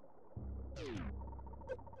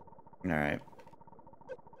 Alright.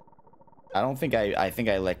 I don't think I think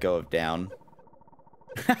I let go of down.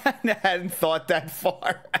 I hadn't thought that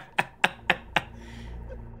far.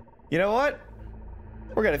 You know what?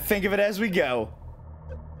 We're gonna think of it as we go.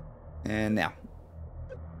 And now.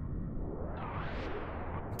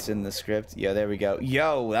 It's in the script. Yeah, there we go.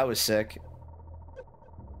 Yo, that was sick.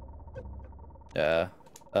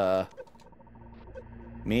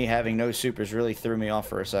 Me having no supers really threw me off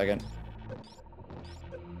for a second.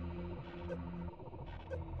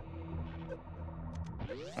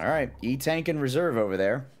 Alright, E-Tank in reserve over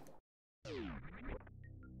there.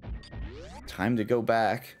 Time to go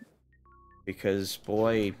back. Because,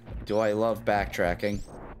 boy, do I love backtracking.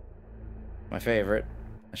 My favorite.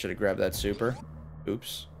 I should have grabbed that super.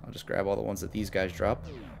 Oops. I'll just grab all the ones that these guys drop.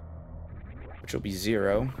 Which will be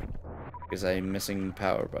 0. Because I'm missing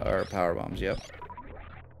power bombs, yep.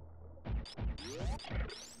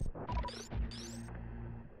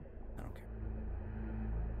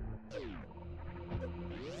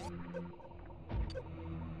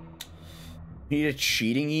 Need a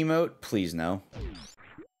cheating emote? Please no.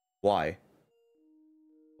 Why?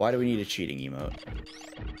 Why do we need a cheating emote?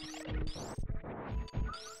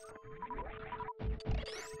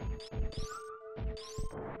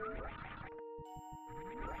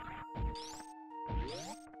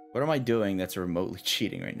 What am I doing that's remotely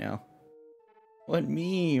cheating right now? What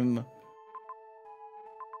meme? I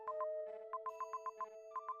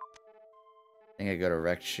think I go to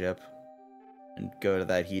wrecked ship and go to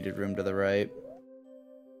that heated room to the right.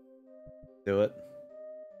 Do it.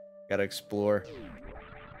 Gotta explore.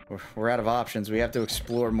 We're out of options. We have to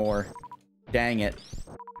explore more. Dang it.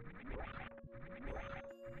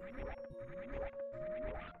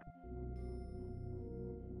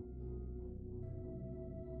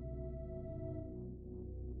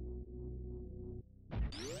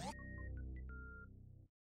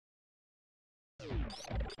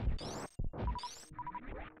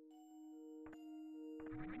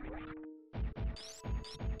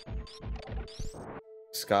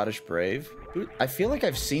 Scottish Brave? Dude, I feel like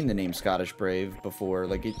I've seen the name Scottish Brave before.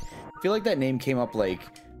 Like, I feel like that name came up, like,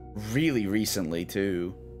 really recently,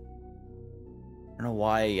 too. I don't know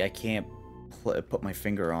why I can't put my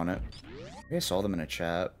finger on it. Maybe I saw them in a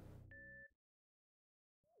chat.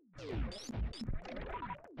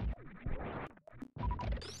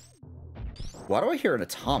 Why do I hear an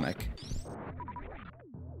atomic?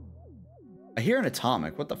 I hear an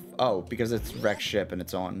atomic. What the f— oh, because it's wrecked ship and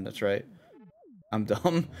it's on. That's right. I'm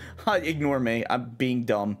dumb. Ignore me. I'm being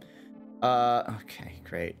dumb. Okay,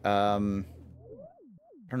 great. I don't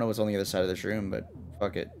know what's on the other side of this room, but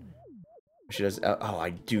fuck it. She does— oh, I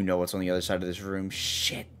do know what's on the other side of this room.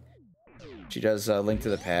 Shit. She does Link to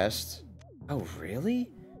the Past. Oh,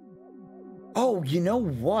 really? Oh, you know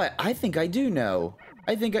what? I think I do know.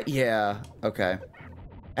 I think I— yeah. Okay.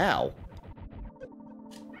 Ow.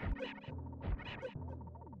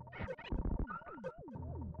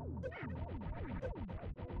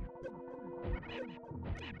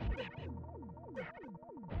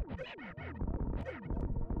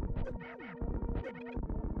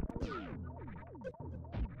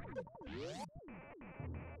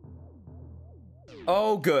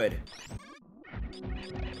 Oh, good.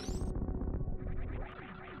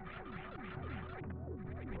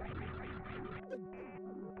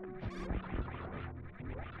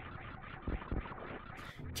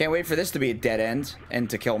 Can't wait for this to be a dead end and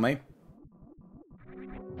to kill me.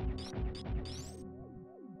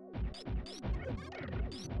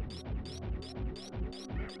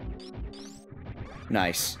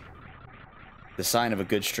 Nice. The sign of a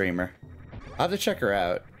good streamer. I'll have to check her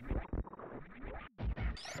out.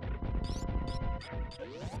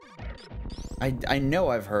 I know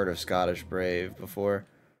I've heard of Scottish Brave before.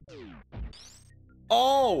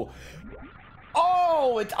 Oh!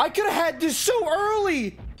 Oh! I could have had this so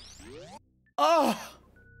early! Oh!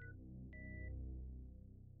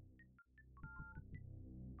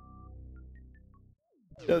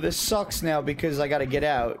 No, this sucks now because I gotta get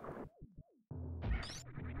out.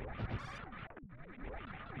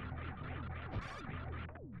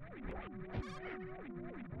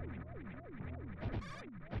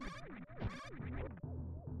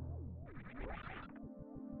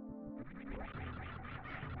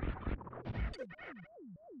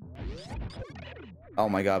 Oh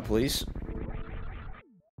my god, please.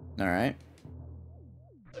 Alright.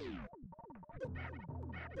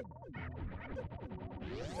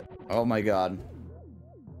 Oh my god.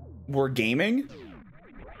 We're gaming?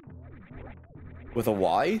 With a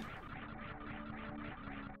Y?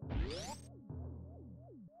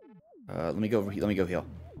 Let me go heal.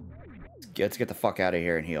 Let's get the fuck out of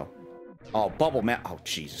here and heal. Oh, Bubble Mountain. Oh,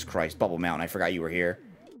 Jesus Christ. Bubble Mountain. I forgot you were here.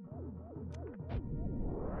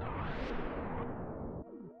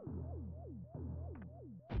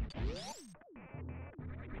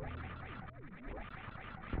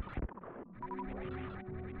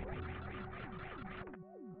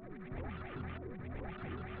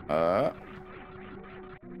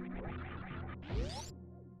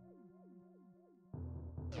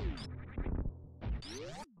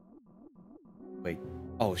 Wait.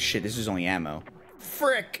 Oh, shit. This is only ammo.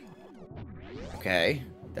 Frick! Okay.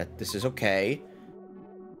 This is okay.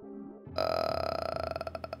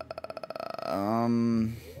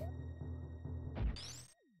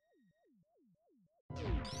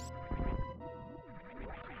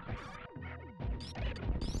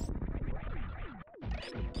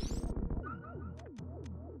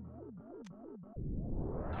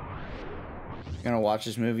 You're gonna watch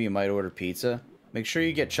this movie, you might order pizza. Make sure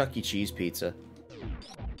you get Chuck E. Cheese pizza.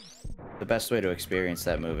 The best way to experience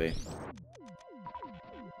that movie.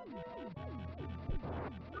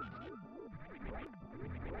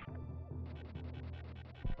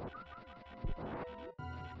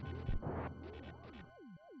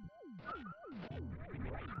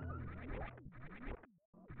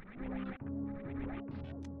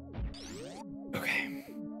 Okay.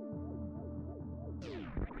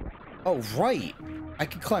 Oh, right. I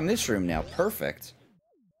can climb this room now. Perfect.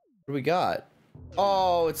 What do we got?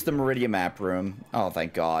 Oh, it's the Meridian map room. Oh,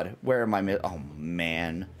 thank God. Where am I? Oh,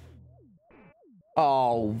 man.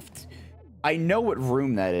 Oh, I know what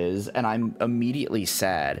room that is, and I'm immediately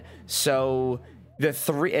sad. So,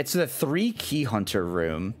 it's the 3 key hunter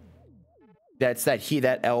room. That's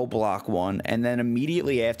that L block one, and then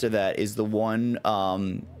immediately after that is the one,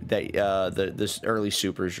 this early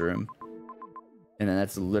supers room. And then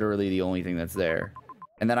that's literally the only thing that's there.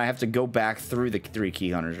 And then I have to go back through the 3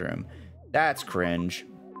 key hunters room. That's cringe.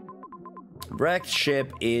 Wrecked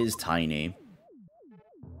ship is tiny.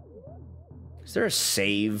 Is there a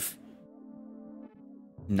save?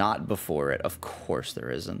 Not before it. Of course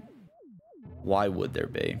there isn't. Why would there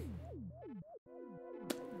be?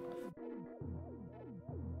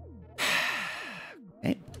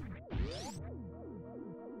 Okay.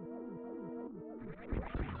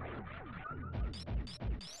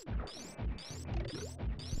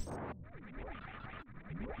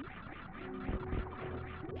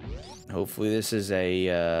 Hopefully this is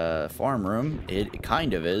a farm room. It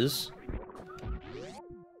kind of is.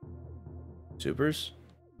 Supers?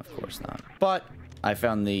 Of course not. But I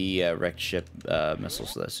found the wrecked ship missile,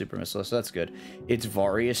 so that's super missile, so that's good. It's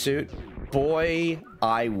Varia suit. Boy,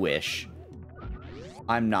 I wish.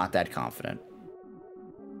 I'm not that confident.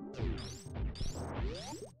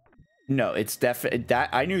 No, it's definitely that.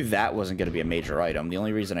 I knew that wasn't going to be a major item. The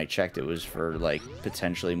only reason I checked it was for like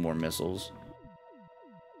potentially more missiles.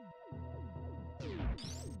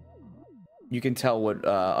 You can tell what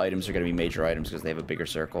items are going to be major items because they have a bigger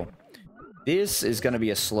circle. This is going to be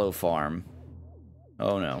a slow farm.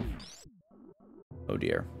 Oh no. Oh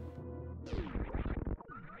dear.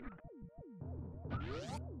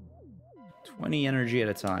 20 energy at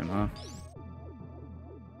a time, huh?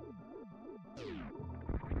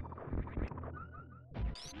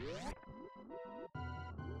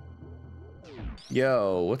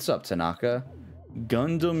 Yo, what's up, Tanaka?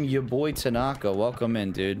 Gundam, your boy Tanaka. Welcome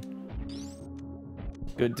in, dude.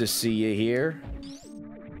 Good to see you here.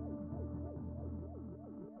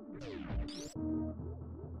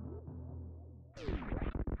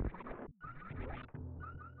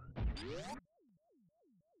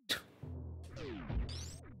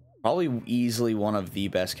 Probably easily one of the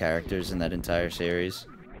best characters in that entire series.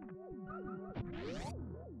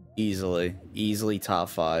 Easily. Easily top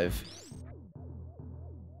 5.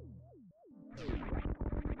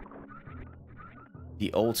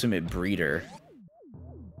 The ultimate breeder.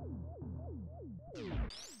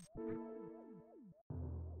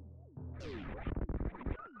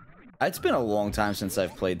 It's been a long time since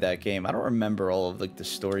I've played that game. I don't remember all of like the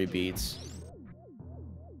story beats.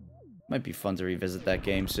 Might be fun to revisit that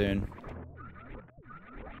game soon.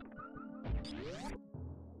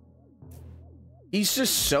 He's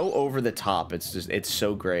just so over the top. It's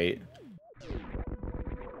so great.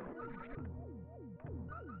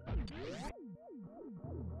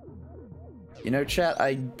 You know, chat,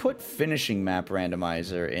 I put finishing map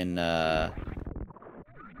randomizer in, I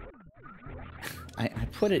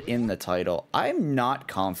put it in the title. I'm not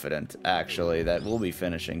confident, actually, that we'll be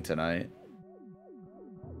finishing tonight.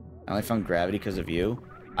 I only found gravity because of you.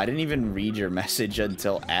 I didn't even read your message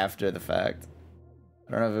until after the fact.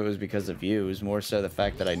 I don't know if it was because of you. It was more so the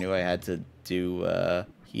fact that I knew I had to do,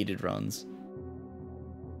 heated runs.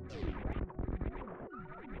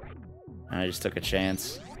 And I just took a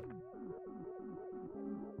chance.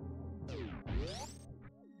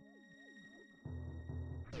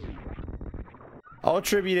 I'll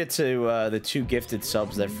attribute it to the 2 gifted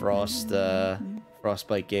subs that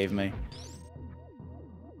Frostbite gave me.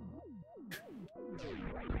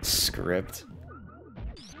 Script.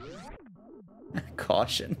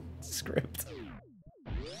 Caution. Script.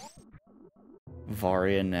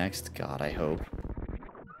 Varia next. God, I hope.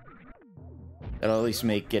 That'll at least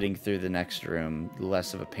make getting through the next room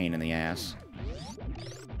less of a pain in the ass.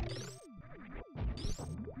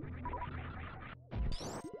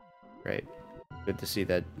 Great. Good to see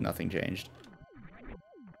that nothing changed.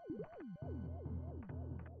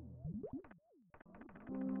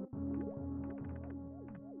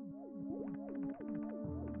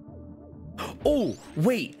 Oh,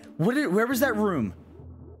 wait. Where was that room?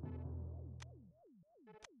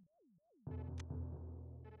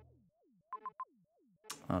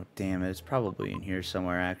 Oh, damn it. It's probably in here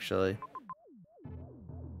somewhere, actually.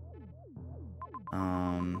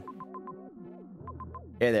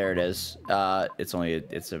 Yeah, there it is. It's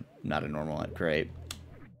not a normal one. Great.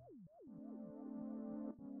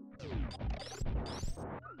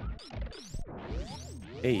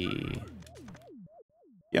 Hey.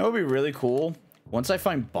 You know what would be really cool? Once I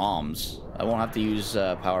find bombs, I won't have to use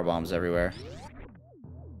power bombs everywhere.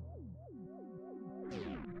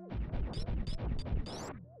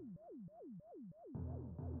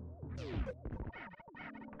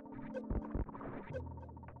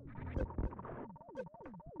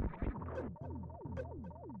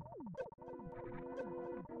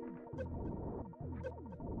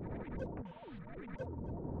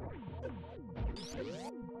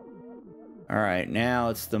 Alright, now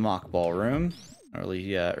it's the mock ball room.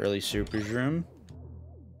 Early supers room.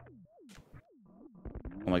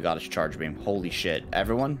 Oh my god, it's charge beam. Holy shit.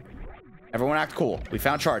 Everyone act cool. We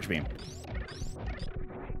found charge beam.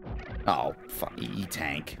 Oh, fuck.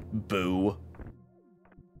 E-tank. Boo.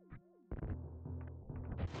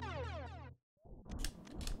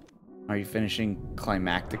 Are you finishing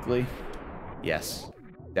climactically? Yes,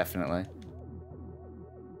 definitely.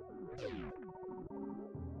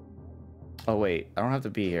 Oh, wait. I don't have to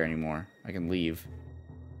be here anymore. I can leave.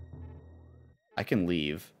 I can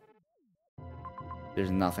leave. There's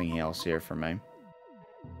nothing else here for me.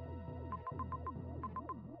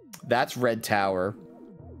 That's Red Tower.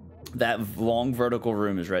 That long vertical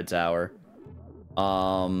room is Red Tower.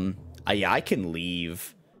 I can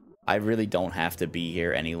leave. I really don't have to be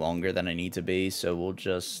here any longer than I need to be, so we'll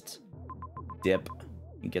just dip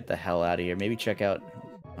and get the hell out of here. Maybe check out...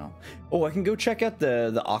 Oh, I can go check out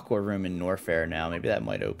the Aqua room in Norfair now. Maybe that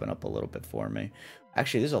might open up a little bit for me.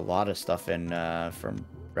 Actually, there's a lot of stuff in from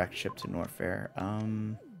Wrecked Ship to Norfair.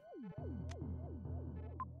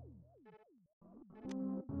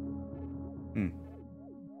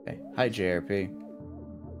 Okay. Hi, JRP.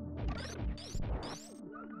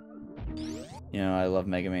 You know, I love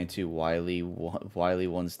Mega Man 2 Wily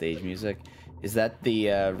 1 stage music. Is that the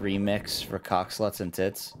remix for Cock Sluts and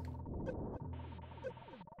Tits?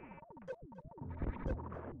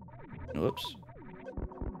 Whoops.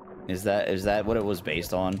 Is that what it was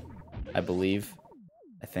based on? I believe.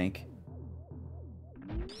 I think.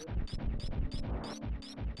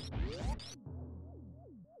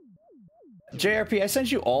 JRP, I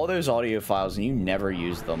sent you all those audio files and you never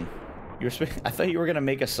used them. I thought you were gonna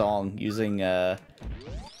make a song using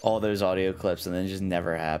all those audio clips and then it just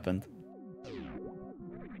never happened.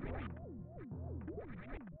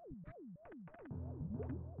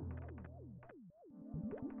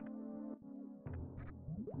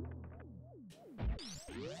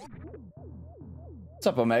 What's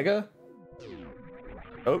up, Omega?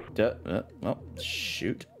 Oh, well,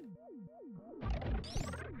 shoot.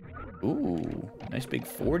 Ooh, nice big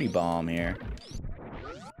 40 bomb here.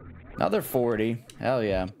 Another 40. Hell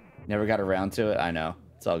yeah. Never got around to it. I know.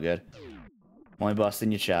 It's all good. Only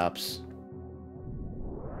busting your chops.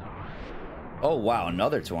 Oh, wow.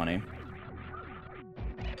 Another 20.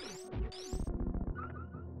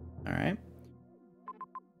 Alright.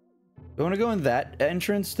 Do I want to go in that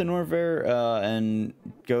entrance to Norfair and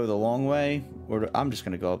go the long way? Or I'm just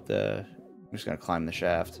going to go up I'm just going to climb the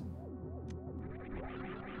shaft.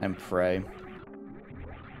 And pray.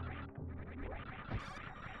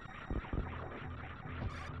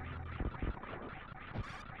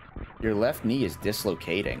 Your left knee is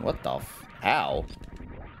dislocating. What the f... How?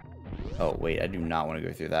 Oh, wait. I do not want to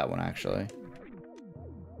go through that one, actually.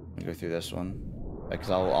 I'm gonna go through this one. Because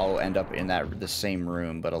I'll end up in the same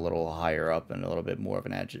room, but a little higher up and a little bit more of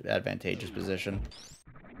an advantageous position.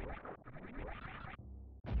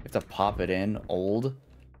 You have to pop it in. Old?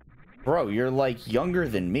 Bro, you're, like, younger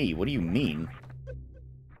than me. What do you mean?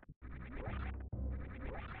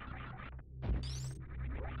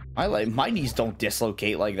 My knees don't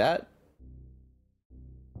dislocate like that.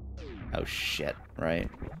 Oh, shit. Right.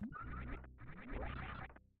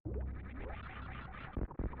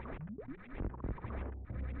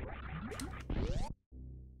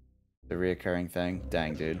 The reoccurring thing.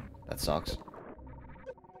 Dang, dude. That sucks.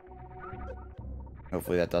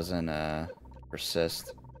 Hopefully that doesn't,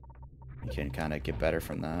 persist. You can kind of get better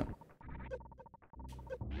from that.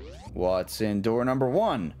 What's in door number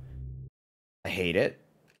 1? I hate it.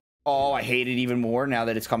 Oh, I hate it even more now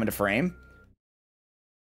that it's coming to frame.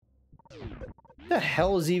 What the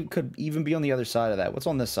hell is could even be on the other side of that? What's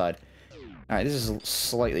on this side? Alright, this is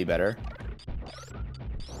slightly better.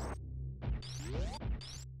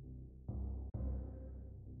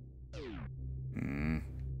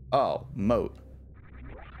 Oh, moat.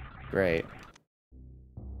 Great.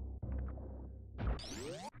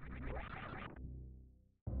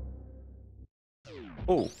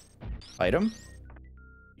 Oh, item?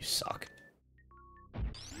 You suck.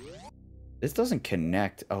 This doesn't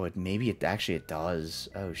connect. Oh, maybe it actually it does.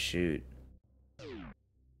 Oh, shoot.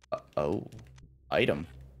 Oh, item.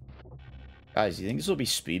 Guys, you think this will be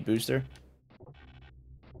speed booster?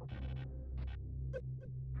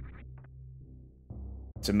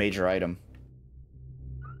 It's a major item.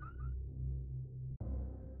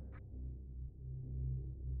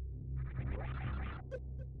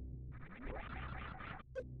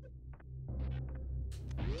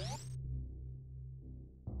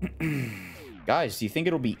 Guys, do you think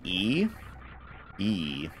it'll be E?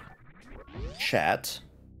 E. Chat.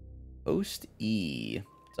 Post E.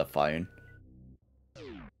 What's up, Fire?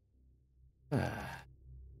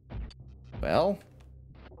 Well.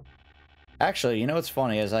 Actually, you know what's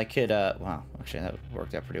funny is I could, wow, actually that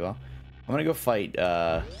worked out pretty well. I'm gonna go fight,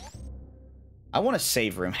 I want a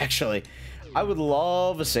save room, actually. I would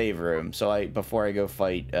love a save room, so before I go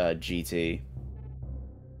fight, GT.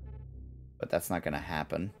 But that's not gonna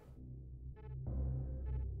happen.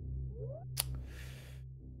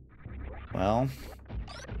 Well, when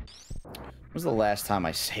was the last time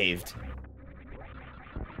I saved?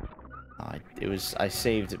 I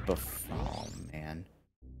saved it before. Oh, man.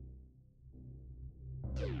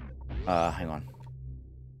 Hang on.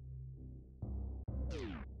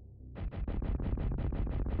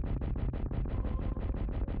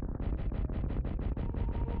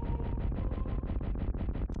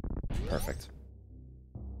 Perfect.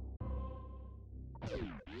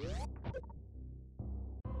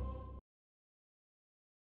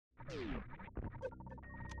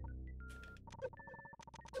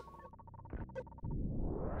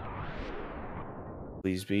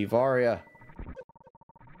 Please be Varia.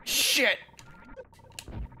 Shit!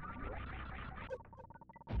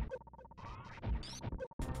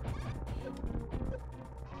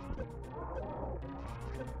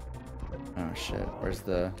 Oh shit, where's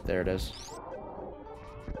the... There it is.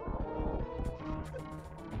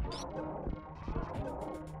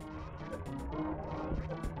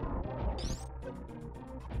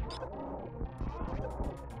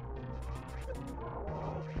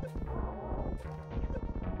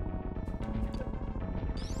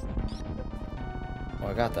 Oh,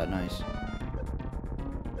 I got that, nice.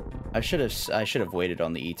 I should have waited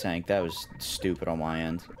on the E-tank. That was stupid on my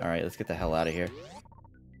end. Alright, let's get the hell out of here.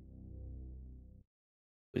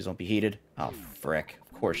 Please don't be heated. Oh, frick.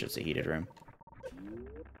 Of course it's a heated room.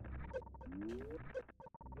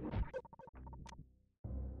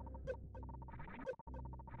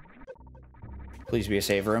 Please be a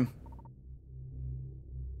save room.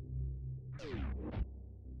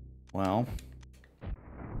 Well,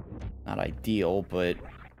 not ideal, but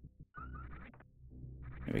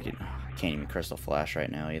we can. I can't even crystal flash right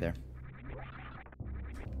now either.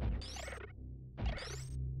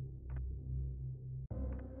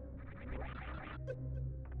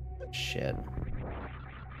 Shit.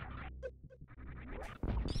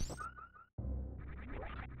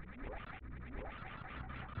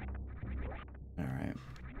 Alright.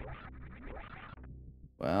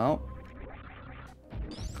 Well.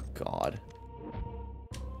 God.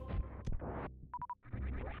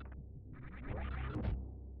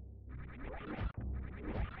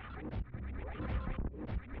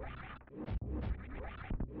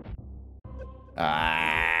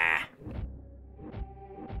 Ah.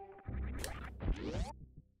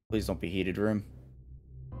 Please don't be heated room.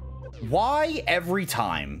 Why every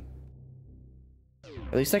time?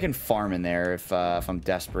 At least I can farm in there if I'm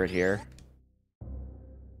desperate here.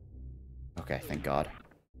 Okay, thank God.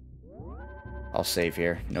 I'll save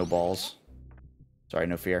here. No balls. Sorry,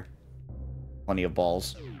 no fear. Plenty of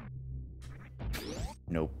balls.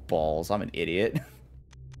 No balls. I'm an idiot.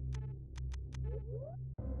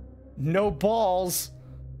 No balls.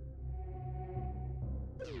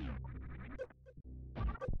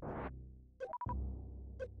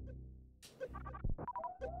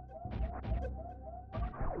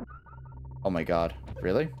 Oh my God.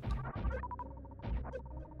 Really?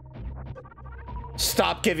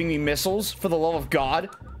 Stop giving me missiles, for the love of God.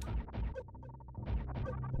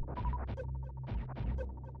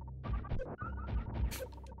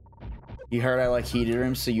 You heard I like heated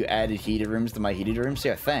rooms, so you added heated rooms to my heated rooms?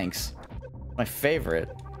 Yeah, thanks. My favorite.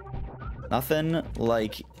 Nothing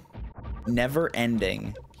like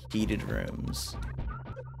never-ending heated rooms.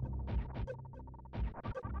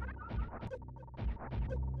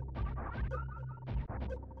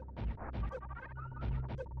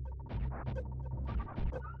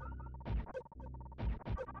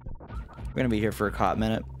 We're gonna be here for a hot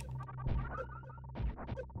minute.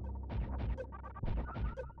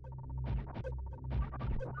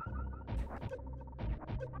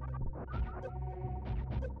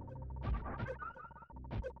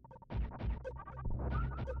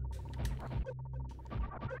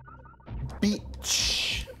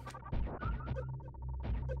 Beach.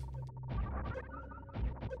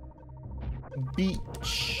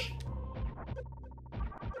 Beach.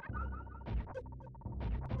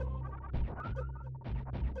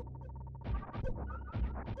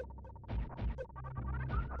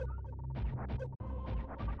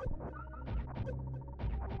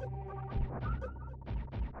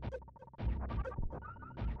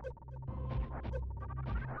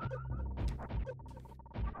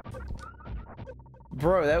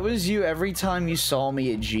 Bro, that was you every time you saw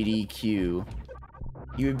me at GDQ.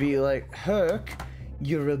 You would be like, Herc,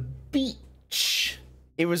 you're a beach.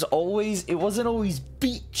 It wasn't always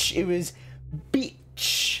beach, it was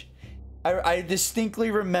beach. I distinctly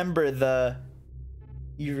remember the,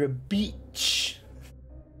 you're a beach.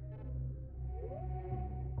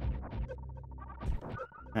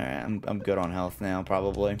 Alright, I'm good on health now,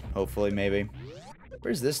 probably. Hopefully, maybe.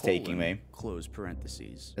 Where's this taking me? Close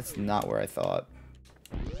parentheses. That's not where I thought.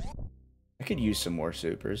 I could use some more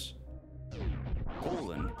supers.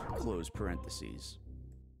 Colon, close parentheses.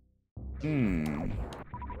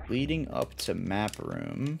 Leading up to map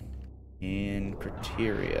room in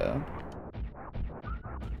criteria.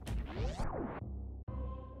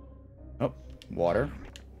 Oh, water.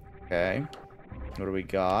 Okay. What do we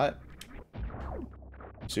got?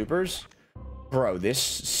 Supers? Bro, this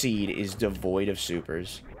seed is devoid of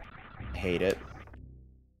supers. I hate it.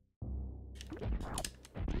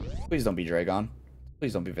 Please don't be Dragon.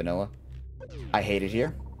 Please don't be vanilla. I hate it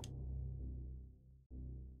here.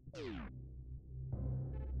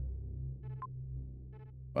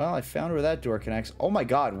 Well, I found where that door connects. Oh my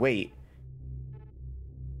God, wait.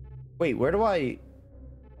 Wait, where do I...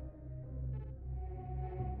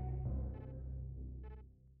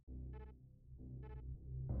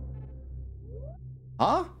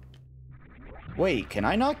 Huh? Wait, can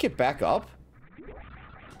I not get back up?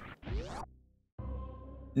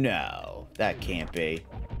 No, that can't be.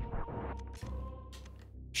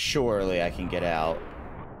 Surely I can get out.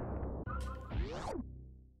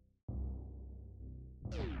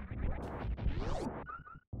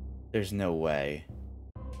 There's no way.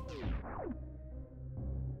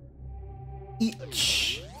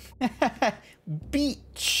 Each.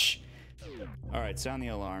 Beach. Alright, sound the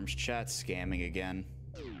alarms. Chat's scamming again.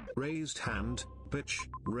 Raised hand, bitch.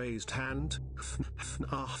 Raised hand.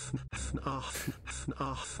 Oh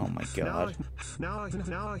my God.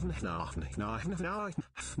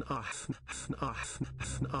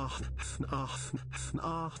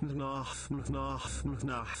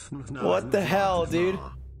 What the hell, dude?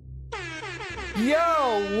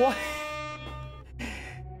 Yo, what?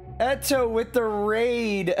 Eto with the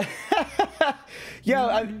raid.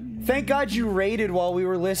 Yo, thank God you raided while we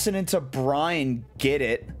were listening to Brian get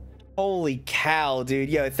it. Holy cow, dude.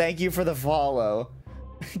 Yo, thank you for the follow.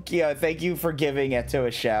 Yo, thank you for giving Eto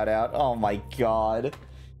a shout out. Oh my God.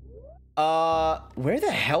 Where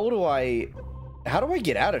the hell do I... How do I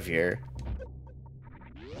get out of here?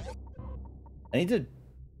 I need to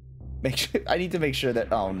make sure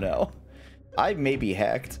that... Oh no. I may be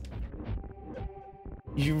hacked.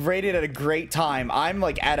 You raided at a great time. I'm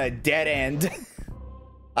like at a dead end.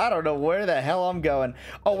 I don't know where the hell I'm going.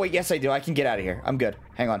 Oh wait, yes I do. I can get out of here. I'm good.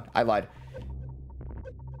 Hang on. I lied.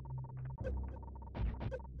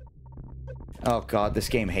 Oh god, this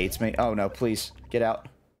game hates me. Oh no, please, get out.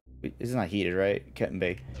 Wait, it's not heated, right? It couldn't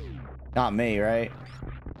be. Not me, right?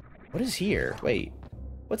 What is here? Wait,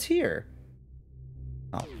 what's here?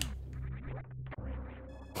 Oh.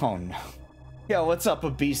 Oh no. Yo, what's up,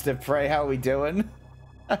 a beast of prey? How we doing?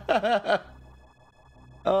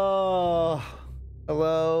 Oh,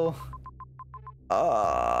 hello.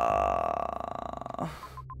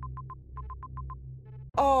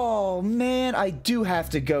 Oh man, I do have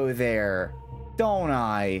to go there, don't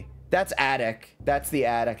I? That's attic. That's the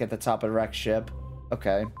attic at the top of the wreck ship.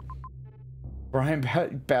 Okay. Brian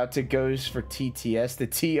about to goes for TTS to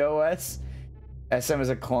TOS. SM is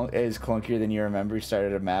clunkier than you remember. You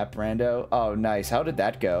started a map rando. Oh, nice. How did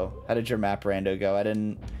that go? How did your map rando go?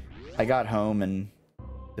 I got home and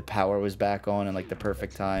the power was back on in like the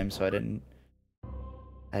perfect time, so I didn't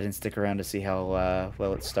stick around to see how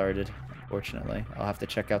well it started. Unfortunately, I'll have to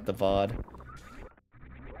check out the VOD.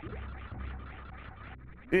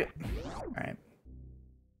 Yeah. All right.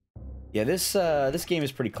 Yeah, this game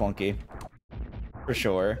is pretty clunky, for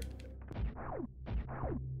sure.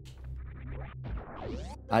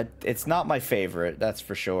 It's not my favorite, that's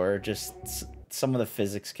for sure. Just some of the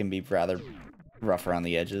physics can be rather rough around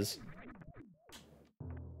the edges.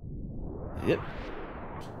 Yep.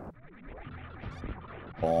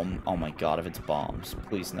 Bomb. Oh my god, if it's bombs.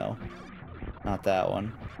 Please no. Not that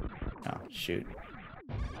one. Oh, shoot.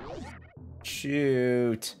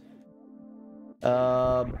 Shoot.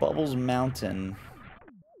 Bubbles Mountain.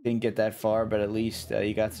 Didn't get that far, but at least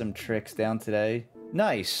you got some tricks down today.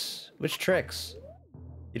 Nice. Which tricks?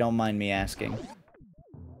 You don't mind me asking.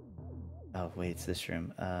 Oh, wait, it's this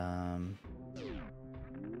room.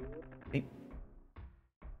 Hey.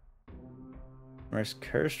 Most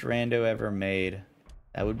cursed rando ever made.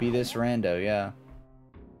 That would be this rando, yeah.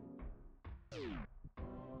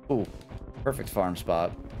 Ooh, perfect farm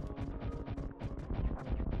spot.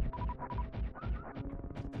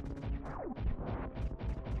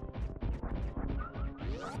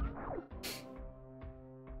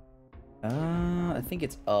 I think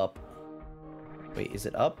it's up. Wait, is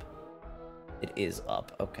it up? It is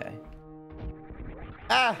up, okay.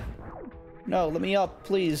 Ah! No, let me up,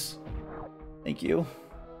 please. Thank you.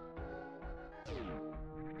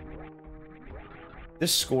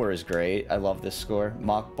 This score is great. I love this score.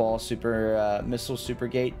 Mock ball, super, missile, super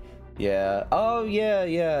gate. Yeah. Oh, yeah,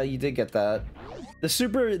 yeah, you did get that.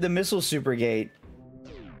 The missile super gate.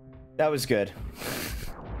 That was good.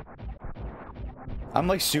 I'm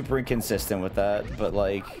like super inconsistent with that, but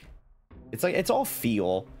like it's all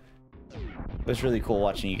feel. It was really cool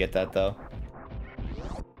watching you get that though.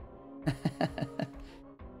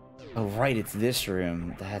 Oh right, it's this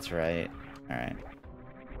room. That's right. Alright.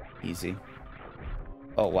 Easy.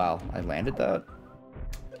 Oh wow, I landed that?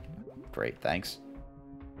 Great, thanks.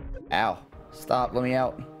 Ow. Stop, let me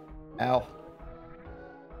out. Ow.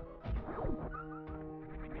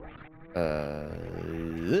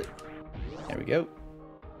 There we go.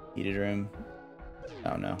 Heated room.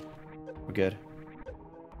 Oh no. We're good.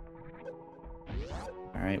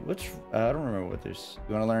 Alright, I don't remember what there's...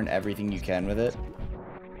 You want to learn everything you can with it?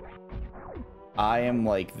 I am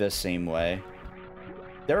like the same way.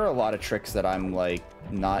 There are a lot of tricks that I'm like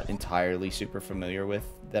not entirely super familiar with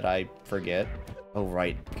that I forget. Oh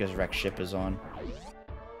right, because wreck ship is on.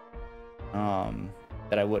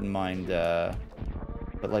 That I wouldn't mind,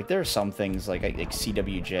 but like there are some things like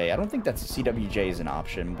CWJ. I don't think that's CWJ is an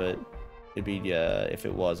option, but it'd be if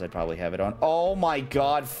it was, I'd probably have it on. Oh my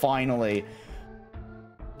god, finally.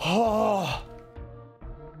 Oh,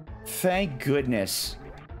 thank goodness.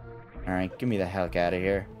 All right, get me the heck out of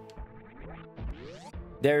here.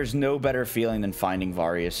 There's no better feeling than finding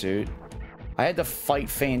Varia suit. I had to fight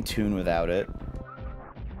Fantoon without it.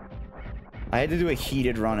 I had to do a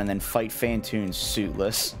heated run and then fight Fantoon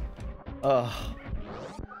suitless. Ugh.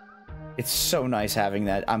 It's so nice having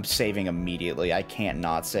that. I'm saving immediately. I can't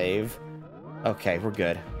not save. Okay, we're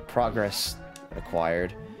good. Progress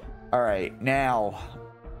acquired. All right, now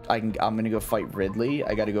I'm gonna go fight Ridley.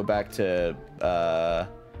 I gotta go back to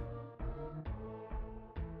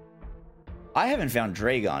I haven't found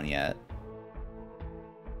Dragon yet.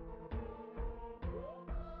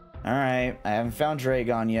 All right, I haven't found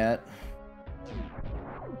Dragon yet.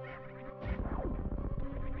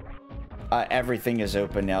 Everything is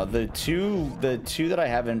open now. The two that I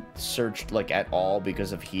haven't searched like at all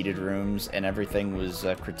because of heated rooms and everything was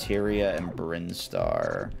Criteria and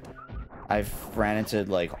Brinstar. I've ran into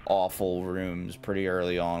like awful rooms pretty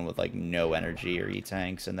early on with like no energy or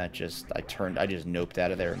E-tanks, and that just I just noped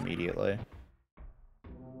out of there immediately.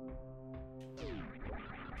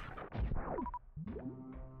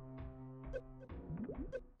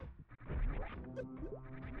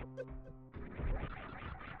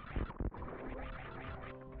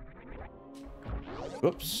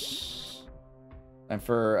 Whoops. Time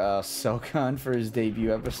for Selcon for his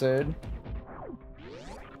debut episode.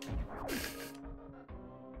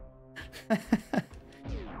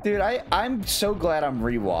 Dude, I'm so glad I'm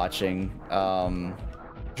rewatching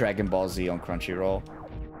Dragon Ball Z on Crunchyroll.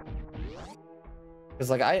 Cause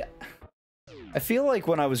like I feel like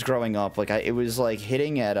when I was growing up, like it was like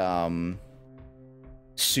hitting at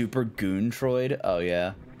Super Goontroid. Oh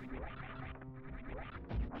yeah.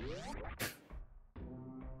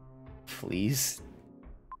 Please.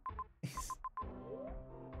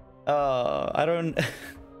 I don't.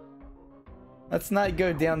 Let's not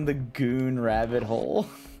go down the goon rabbit hole.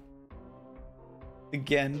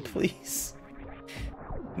 Again, please.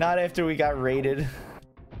 Not after we got raided.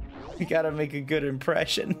 We gotta make a good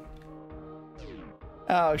impression.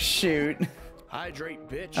 Oh, shoot. Hydrate,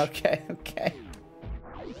 bitch. Okay, okay.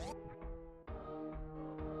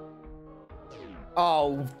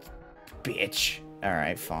 Oh, bitch.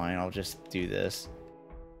 Alright, fine. I'll just do this.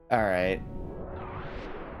 Alright.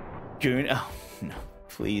 Goon. Oh, no.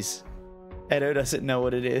 Please. Edo doesn't know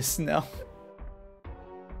what it is. No.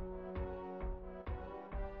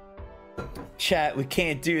 Chat, we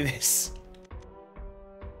can't do this.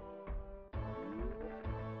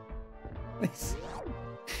 Please.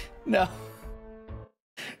 No.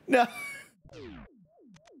 No.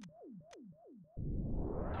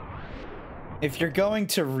 If you're going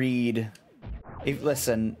to read...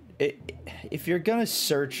 Listen, if you're gonna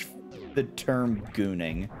search the term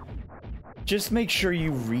gooning, just make sure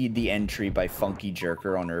you read the entry by Funky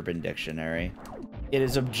Jerker on Urban Dictionary. It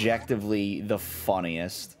is objectively the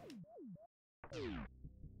funniest.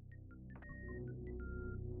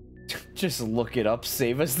 Just look it up,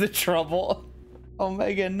 save us the trouble.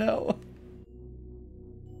 Omega, no.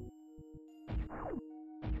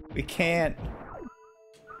 We can't.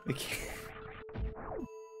 We can't.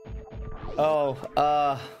 Oh,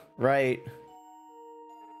 right.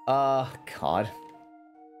 God.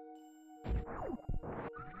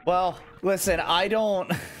 Well, listen, I don't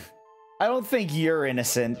think you're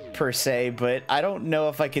innocent per se, but I don't know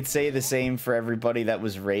if I could say the same for everybody that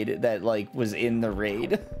was raided, that like was in the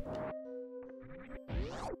raid.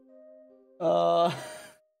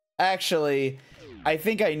 Actually, I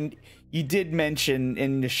think you did mention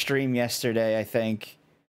in the stream yesterday, I think,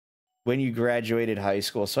 when you graduated high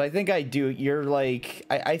school. So I think I do. You're like,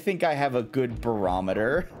 I think I have a good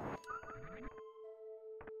barometer.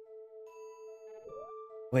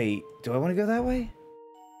 Wait, do I want to go that way?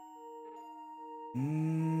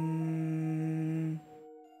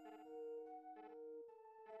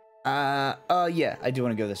 Yeah, I do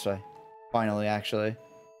want to go this way. Finally, actually.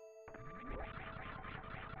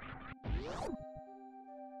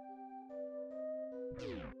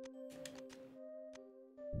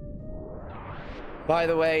 By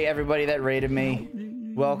the way, everybody that rated me,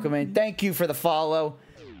 welcome in. Thank you for the follow.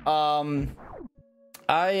 I'm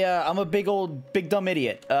a big dumb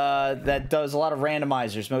idiot that does a lot of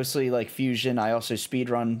randomizers, mostly like Fusion. I also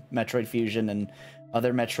speedrun Metroid Fusion and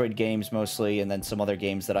other Metroid games mostly, and then some other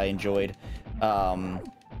games that I enjoyed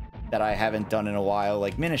that I haven't done in a while,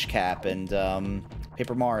 like Minish Cap and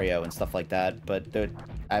Paper Mario and stuff like that. But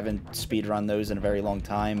I haven't speedrun those in a very long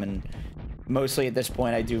time, and mostly at this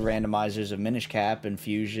point I do randomizers of Minish Cap and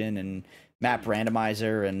Fusion and Map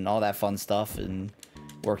Randomizer and all that fun stuff, and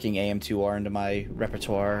working AM2R into my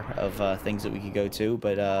repertoire of things that we could go to.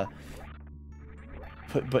 But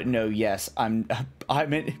no, yes,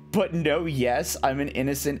 but no, yes, I'm an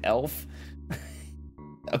innocent elf.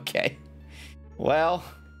 Okay. Well,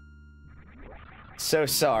 so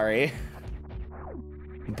sorry.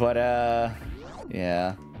 But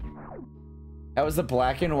yeah. That was the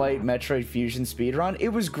black and white Metroid Fusion speedrun. It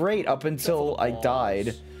was great up until I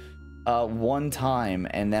died one time,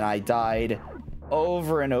 and then I died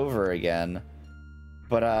over and over again.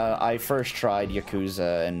 But I first tried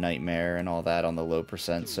Yakuza and Nightmare and all that on the low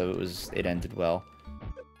percent, so it ended well.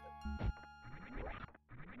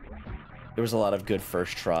 There was a lot of good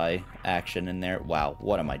first try action in there. Wow,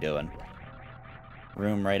 what am I doing?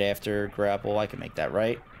 Room right after grapple. I can make that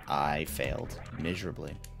right. I failed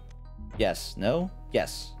miserably. Yes, no,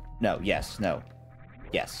 yes, no, yes, no,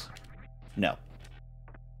 yes, no,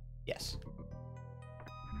 yes.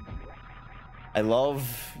 I love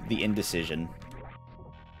the indecision.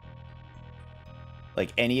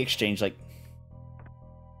 Like, any exchange, like...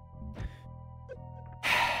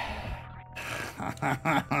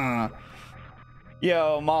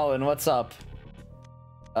 Yo, Malin, what's up?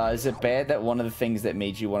 Is it bad that one of the things that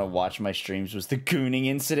made you want to watch my streams was the gooning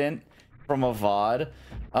incident from a VOD?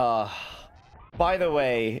 By the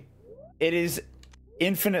way, it is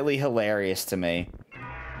infinitely hilarious to me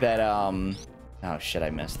that, Oh shit, I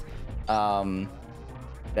missed. That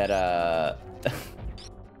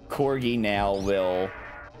Corgi now will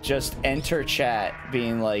just enter chat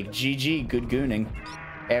being like, GG, good gooning.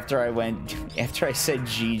 After I said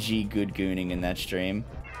GG, good gooning in that stream.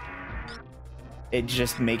 It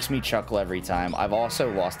just makes me chuckle every time. I've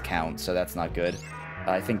also lost count, so that's not good.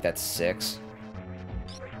 I think that's 6.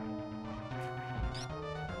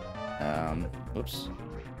 Whoops.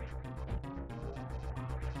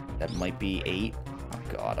 That might be 8. Oh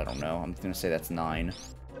god, I don't know. I'm gonna say that's 9.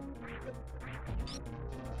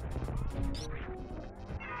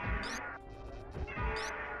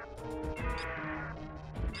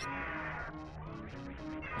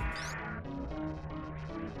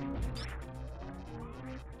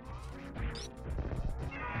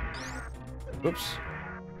 Whoops.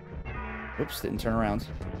 Whoops, didn't turn around.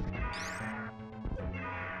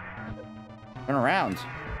 Turn around.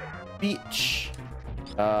 Bitch.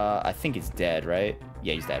 I think it's dead, right?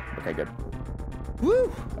 Yeah, he's dead. Okay, good.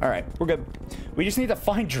 Woo! Alright, we're good. We just need to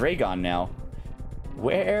find Dragon now.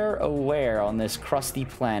 Where, oh where on this crusty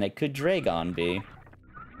planet could Dragon be?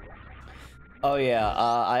 Oh yeah,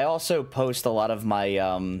 I also post a lot of my,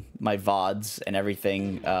 my VODs and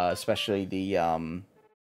everything, especially the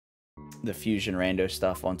Fusion Rando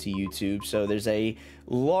stuff onto YouTube. So there's a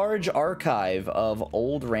large archive of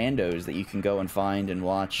old randos that you can go and find and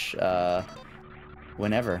watch,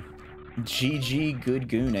 whenever. GG, good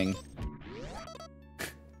gooning.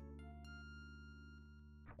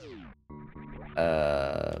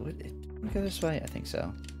 Would it go this way? I think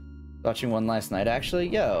so. Watching one last night, actually.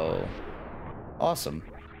 Yo. Awesome.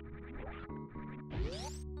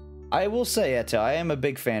 I will say, Eto, I am a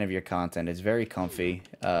big fan of your content. It's very comfy.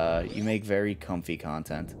 You make very comfy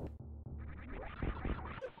content.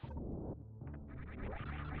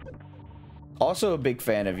 Also a big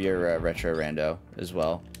fan of your Retro Rando as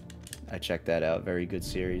well. I checked that out. Very good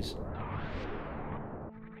series.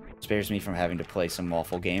 Spares me from having to play some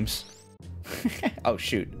awful games. Oh,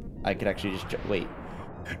 shoot. I could actually just... Wait.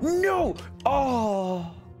 No!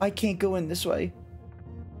 Oh! I can't go in this way.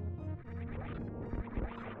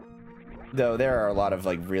 Though there are a lot of,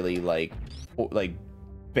 like, really, like,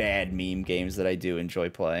 bad meme games that I do enjoy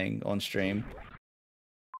playing on stream.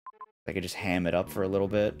 I could just ham it up for a little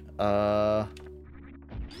bit.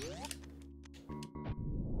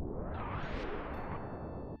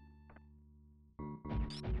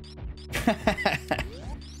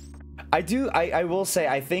 I will say,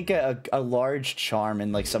 I think a large charm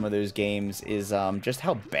in, like, some of those games is, just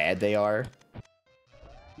how bad they are.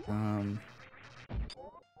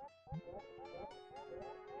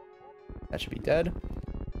 That should be dead.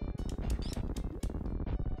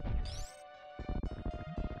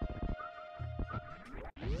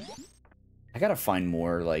 I gotta find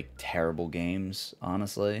more, like, terrible games,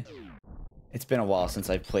 honestly. It's been a while since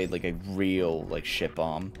I've played, like, a real, like, shit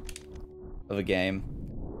bomb of a game.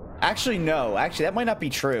 Actually, no. Actually, that might not be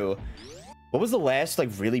true. What was the last, like,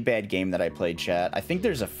 really bad game that I played, chat? I think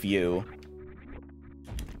there's a few.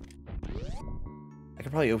 I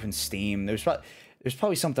could probably open Steam. There's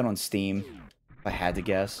probably something on Steam, if I had to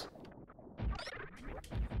guess.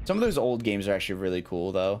 Some of those old games are actually really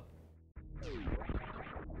cool, though.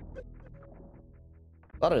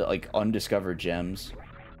 A lot of, like, undiscovered gems.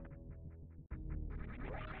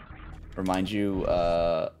 Remind you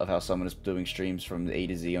of how someone is doing streams from the A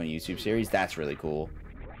to Z on YouTube series. That's really cool.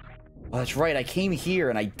 Oh, that's right. I came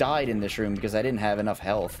here and I died in this room because I didn't have enough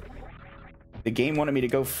health. The game wanted me to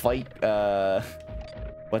go fight,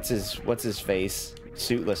 what's his face?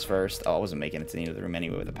 Suitless first. Oh, I wasn't making it to the end of the room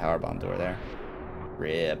anyway with the powerbomb door there.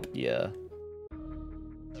 Rip, yeah.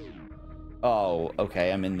 Oh,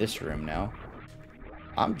 okay. I'm in this room now.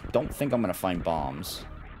 Don't think I'm gonna find bombs.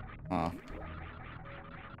 Huh.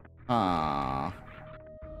 Ah.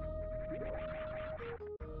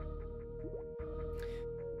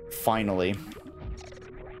 Finally,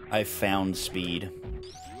 I found speed.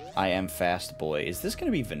 I am fast boy. Is this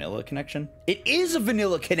gonna be vanilla connection? It is a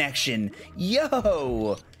vanilla connection!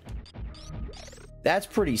 Yo! That's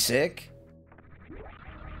pretty sick.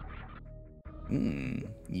 Mmm.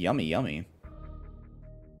 Yummy, yummy.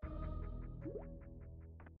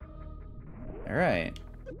 Alright.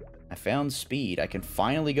 I found speed. I can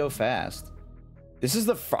finally go fast. This is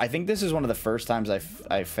I think this is one of the first times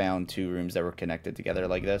I found two rooms that were connected together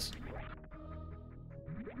like this.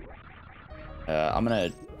 I'm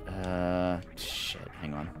gonna... shit,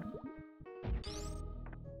 hang on.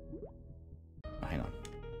 Oh, hang on.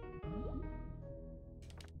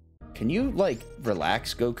 Can you, like,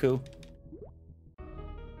 relax, Goku?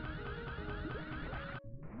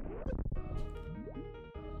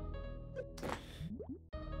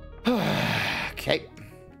 Okay.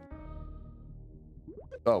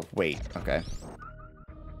 Oh, wait. Okay.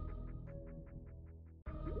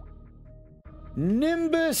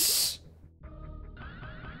 Nimbus!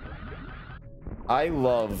 I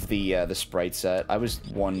love the sprite set. I was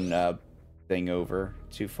one thing over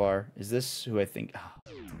too far. Is this who I think?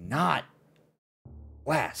 Oh, not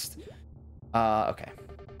last. Okay.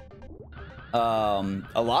 A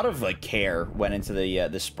lot of like care went into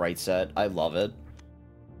the sprite set. I love it.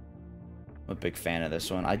 I'm a big fan of this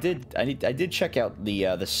one. I did check out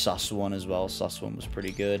the sus one as well. Sus one was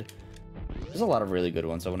pretty good. There's a lot of really good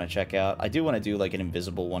ones I want to check out. I do want to do like an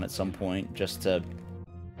invisible one at some point, just to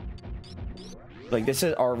like, this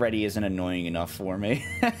already isn't annoying enough for me.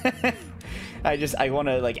 I want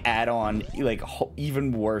to like add on like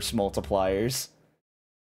even worse multipliers.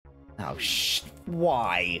 Oh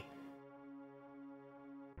why?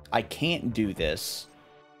 I can't do this.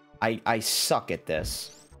 I suck at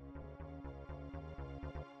this.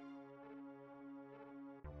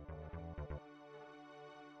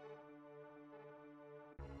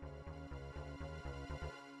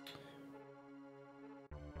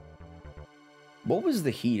 What was the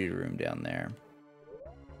heated room down there?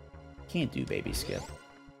 Can't do baby skip.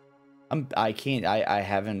 I can't. I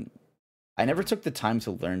haven't. I never took the time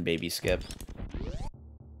to learn baby skip.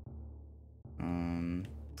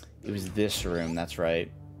 It was this room. That's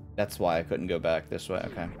right. That's why I couldn't go back this way.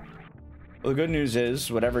 Okay. Well, the good news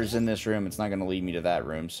is whatever's in this room, it's not going to lead me to that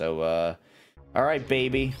room. So, all right,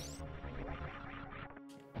 baby.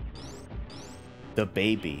 The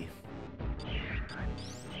baby.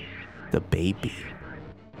 The baby.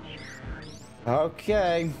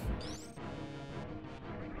 Okay.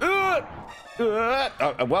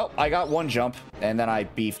 Well, I got one jump, and then I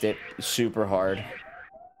beefed it super hard.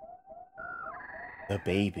 The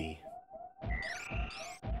baby.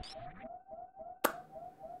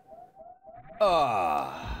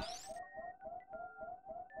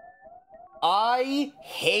 I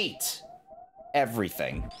hate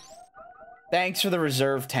everything. Thanks for the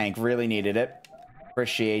reserve tank. Really needed it.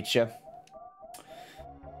 Appreciate you.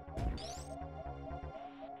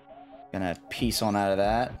 Gonna piece on out of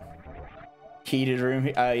that. Heated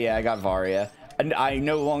room. Oh, yeah, I got Varia. And I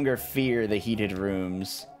no longer fear the heated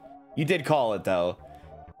rooms. You did call it, though.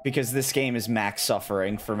 Because this game is max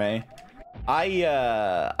suffering for me.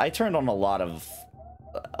 I turned on a lot of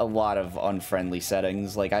unfriendly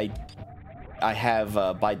settings. Like, I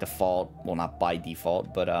have, by default... Well, not by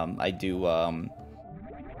default, but, I do,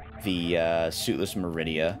 the, Suitless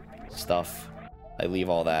Meridia stuff. I leave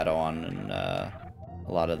all that on, and, a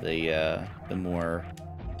lot of the more...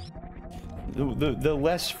 The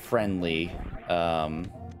less friendly, what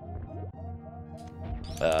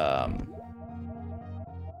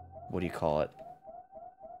do you call it?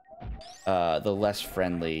 The less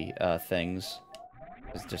friendly, things.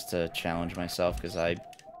 Is just to challenge myself, because I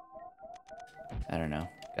don't know.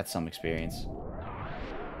 Got some experience.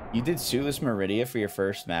 You did Suitless Meridia for your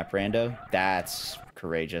first Map Rando? That's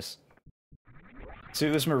courageous.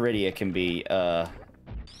 Suitless Meridia can be,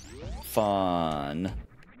 fun.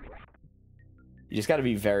 You just gotta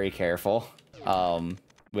be very careful,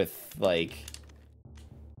 with, like...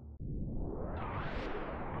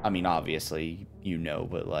 I mean, obviously, you know,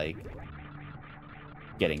 but, like...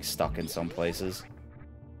 getting stuck in some places.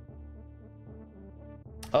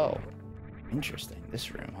 Oh. Interesting.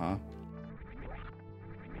 This room, huh?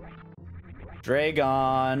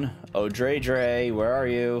 Dragon! Oh, Dre, where are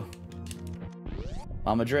you?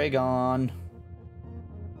 Mama Dragon!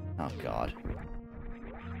 Oh, God.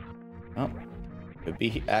 Oh. Could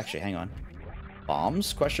be... Actually, hang on.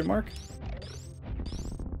 Bombs? Question mark?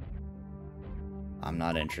 I'm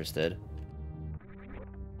not interested.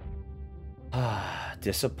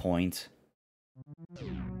 Disappoint.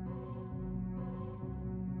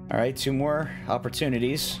 Alright, 2 more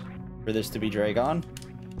opportunities for this to be Dragon.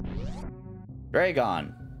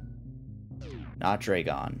 Dragon! Not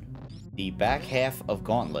Dragon. The back half of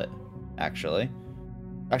Gauntlet, actually.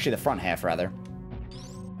 Actually, the front half, rather.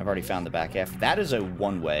 I've already found the back half. That is a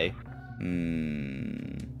one-way.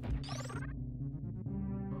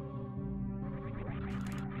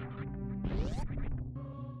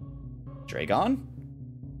 Dragon?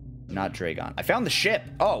 Not Dragon. I found the ship.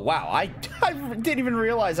 Oh, wow. I didn't even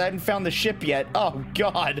realize I hadn't found the ship yet. Oh,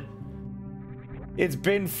 God. It's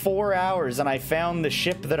been 4 hours and I found the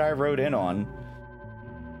ship that I rode in on.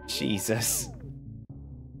 Jesus.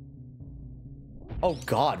 Oh,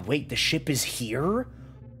 God. Wait, the ship is here?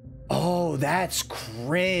 Oh, that's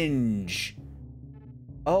cringe.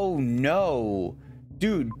 Oh, no.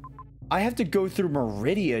 Dude, I have to go through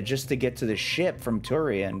Meridia just to get to the ship from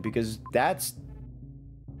Turian because that's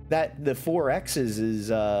that the 4X's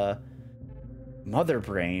is Mother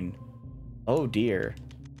Brain. Oh dear.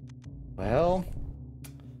 Well,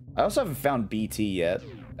 I also haven't found BT yet.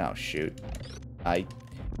 Oh shoot.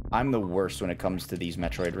 I'm the worst when it comes to these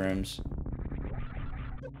Metroid rooms.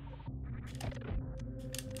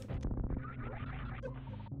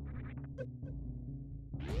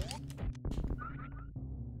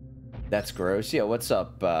 That's gross. Yeah, what's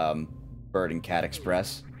up, Bird and Cat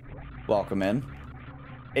Express? Welcome in.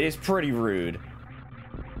 It is pretty rude.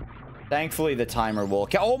 Thankfully, the timer will...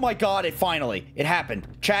 Oh my god, it finally! It happened.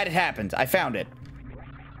 Chat, it happened. I found it.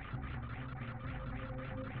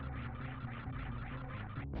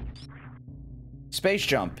 Space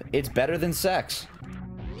jump. It's better than sex.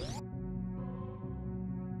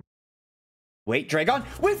 Wait, Dragon.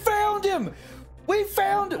 We found him! We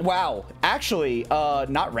found... Wow. Actually,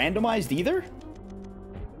 not randomized either?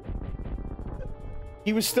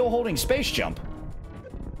 He was still holding space jump.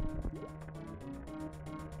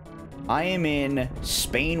 I am in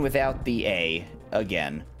Spain without the A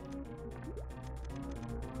again.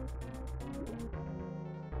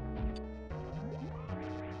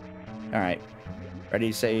 Alright. Ready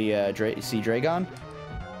to say, see Dragon?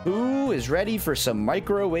 Who is ready for some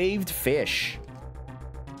microwaved fish?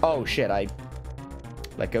 Oh, shit. I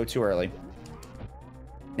let go too early.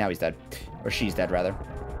 Now he's dead. Or she's dead, rather.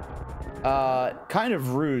 Kind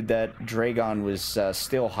of rude that Dragon was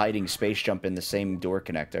still hiding space jump in the same door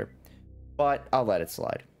connector. But I'll let it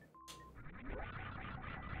slide.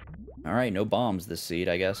 Alright, no bombs this seed,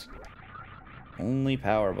 I guess. Only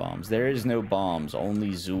power bombs. There is no bombs,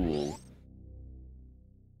 only Zool.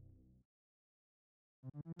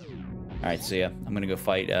 Alright, see ya. I'm gonna go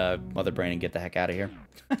fight Mother Brain and get the heck out of here.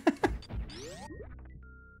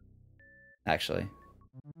 Actually.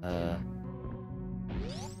 I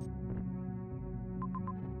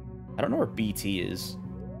don't know where BT is.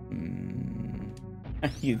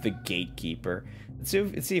 You the gatekeeper. Let's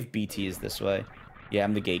see if BT is this way. Yeah,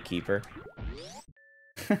 I'm the gatekeeper.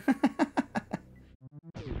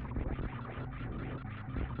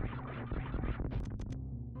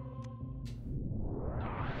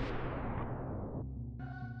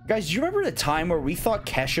 Guys, do you remember the time where we thought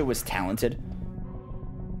Kesha was talented?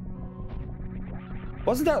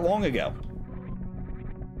 Wasn't that long ago.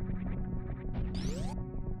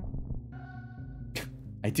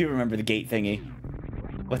 I do remember the gate thingy.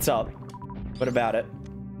 What's up? What about it?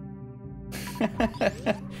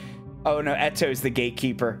 Oh no, Eto's the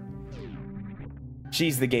gatekeeper.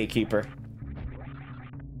 She's the gatekeeper.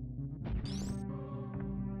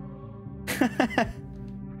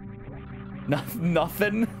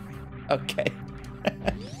 Nothing? Okay.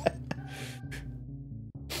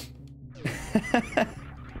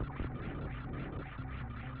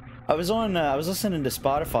 I was listening to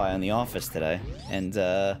Spotify on the office today, and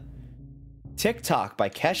TikTok by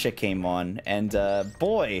Kesha came on, and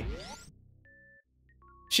boy,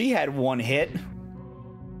 she had one hit.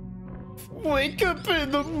 Wake up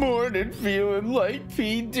in the morning feeling like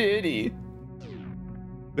P. Diddy.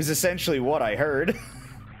 Was essentially what I heard.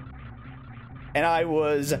 And I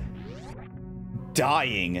was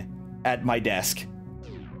dying at my desk.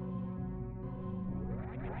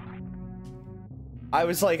 I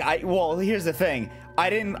was like, well, here's the thing. I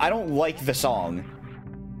don't like the song.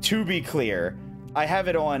 To be clear, I have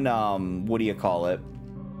it on, what do you call it?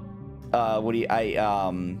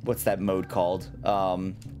 What's that mode called?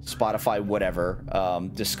 Spotify, whatever,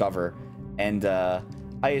 Discover. And,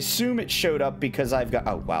 I assume it showed up because I've got,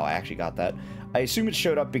 oh, wow, I actually got that. I assume it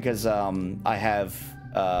showed up because, I have,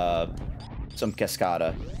 some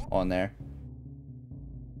Cascada on there.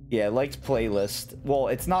 Yeah, liked playlist. Well,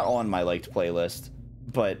 it's not on my liked playlist,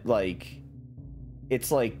 but, like,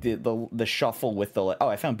 it's like the shuffle with the... Oh,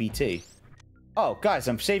 I found BT. Oh, guys,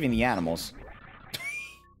 I'm saving the animals.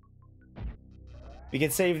 We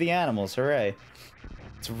can save the animals, hooray.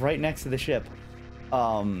 It's right next to the ship.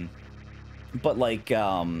 But, like,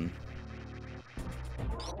 I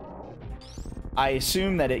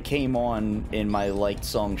assume that it came on in my liked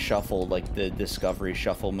song shuffle, like the Discovery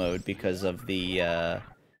shuffle mode, because of the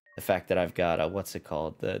fact that I've got, what's it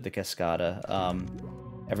called? The Cascada,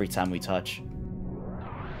 every time we touch.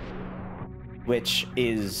 Which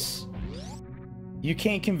is... You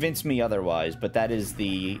can't convince me otherwise, but that is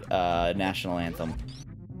the national anthem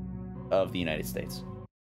of the United States.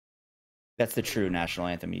 That's the true national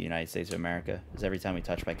anthem of the United States of America, is Every Time We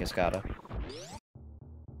Touch by Cascada.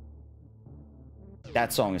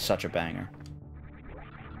 That song is such a banger.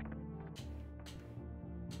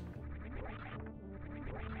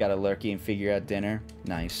 Got a lurky and figure out dinner.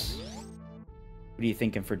 Nice. What are you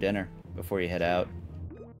thinking for dinner before you head out?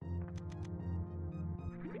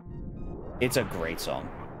 It's a great song.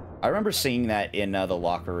 I remember seeing that in the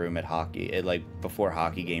locker room at hockey, like before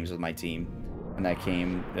hockey games with my team, and that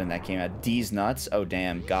came out. D's nuts. Oh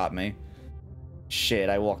damn, got me. Shit,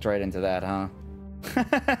 I walked right into that, huh?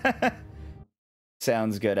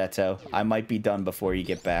 Sounds good, Eto. I might be done before you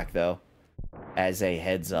get back though. As a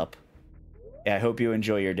heads up. Yeah, I hope you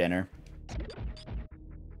enjoy your dinner.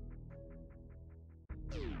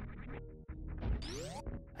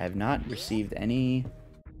 I have not received any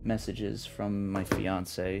messages from my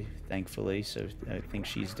fiance, thankfully, so I think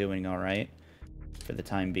she's doing all right for the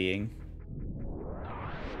time being.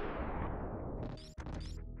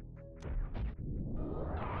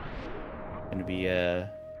 Gonna be end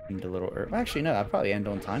a little early. Actually, no, I'll probably end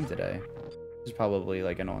on time today. This is probably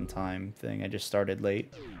like an on-time thing. I just started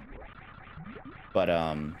late, but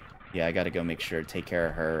yeah, I gotta go make sure to take care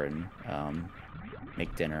of her and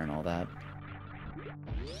make dinner and all that.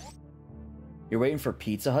 You're waiting for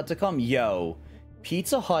Pizza Hut to come? Yo,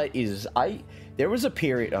 Pizza Hut is... There was a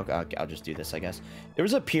period... Okay, I'll just do this, I guess. There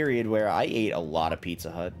was a period where I ate a lot of Pizza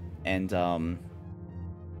Hut. And,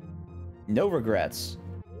 no regrets.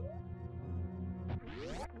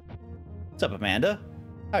 What's up, Amanda?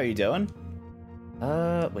 How are you doing?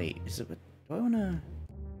 Wait. Is it... Do I wanna...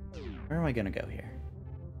 Where am I gonna go here?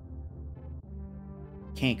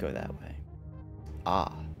 Can't go that way.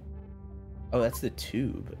 Ah. Oh, that's the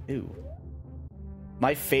tube. Ew.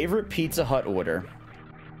 My favorite Pizza Hut order.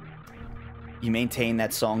 You maintain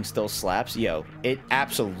that song still slaps? Yo, it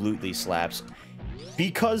absolutely slaps.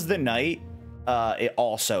 Because the Night, it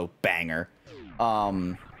also banger.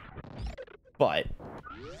 But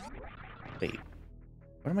wait.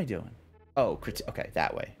 What am I doing? Oh, okay,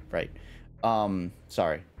 that way. Right.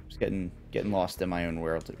 Sorry. Just getting lost in my own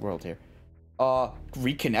world here.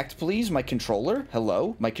 Reconnect, please. My controller.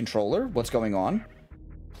 Hello, my controller. What's going on?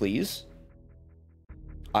 Please.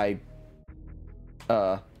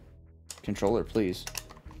 Controller, please.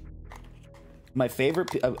 My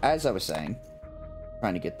favorite, as I was saying,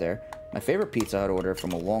 trying to get there, my favorite Pizza Hut order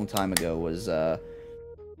from a long time ago was,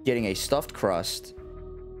 getting a stuffed crust,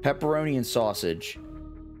 pepperoni and sausage,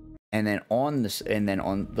 and then on this, and then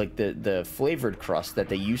on, like, the flavored crust that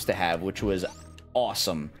they used to have, which was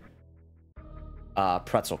awesome,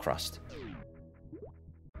 pretzel crust.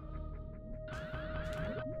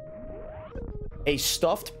 A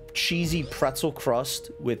stuffed cheesy pretzel crust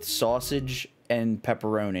with sausage and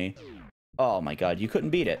pepperoni. Oh my god, you couldn't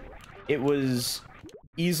beat it. It was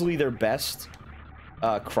easily their best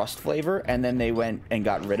crust flavor, and then they went and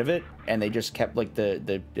got rid of it, and they just kept like the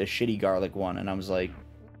shitty garlic one, and I was like,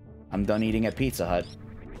 I'm done eating at Pizza Hut.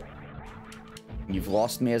 You've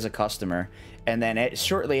lost me as a customer. And then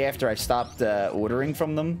shortly after I stopped ordering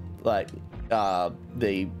from them, like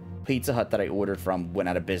the Pizza Hut that I ordered from went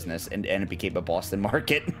out of business, and it became a Boston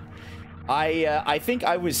Market. I think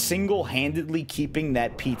I was single-handedly keeping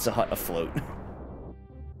that Pizza Hut afloat.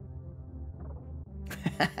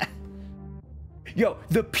 Yo,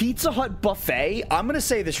 the Pizza Hut buffet, I'm gonna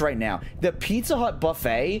say this right now. The Pizza Hut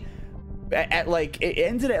buffet, at like, it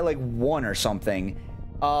ended at like 1 or something.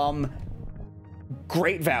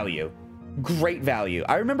 Great value. Great value.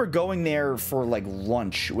 I remember going there for like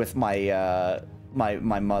lunch with my,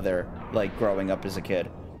 my mother, like, growing up as a kid.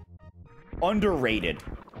 Underrated.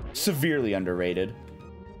 Severely underrated.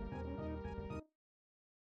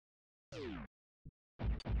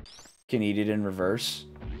 Can eat it in reverse?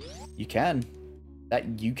 You can.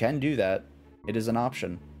 You can do that. It is an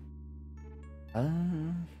option. I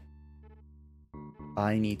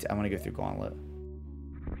want to go through Gauntlet.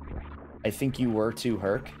 I think you were too,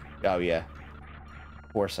 Herc. Oh, yeah.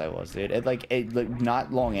 Of course I was, dude. Like,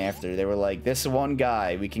 not long after, they were like, this one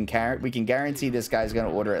guy, we can guarantee this guy's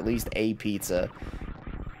gonna order at least a pizza.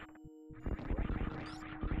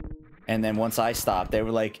 And then once I stopped, they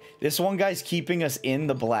were like, this one guy's keeping us in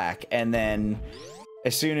the black. And then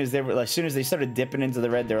as soon as they started dipping into the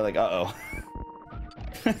red, they were like, uh-oh.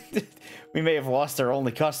 We may have lost our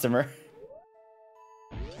only customer.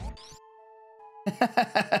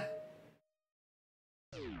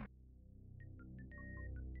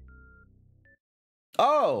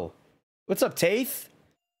 Oh, what's up, Taith?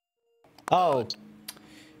 Oh,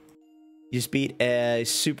 you just beat a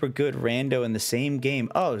super good rando in the same game.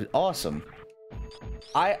 Oh, awesome.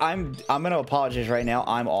 I'm gonna apologize right now.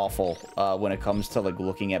 I'm awful when it comes to like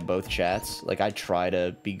looking at both chats. Like, I try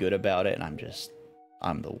to be good about it, and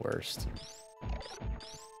I'm the worst.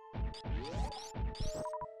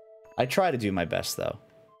 I try to do my best though.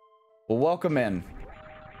 Well, welcome in.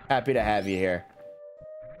 Happy to have you here.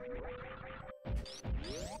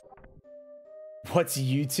 What's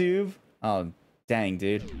YouTube? Oh, dang,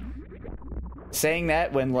 dude. Saying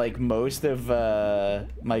that when, like, most of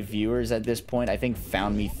my viewers at this point, I think,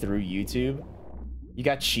 found me through YouTube. You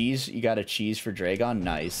got cheese? You got a cheese for Dragon?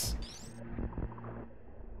 Nice.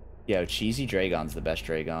 Yo, Cheesy Dragon's the best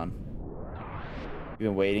Dragon. You've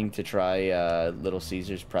been waiting to try Little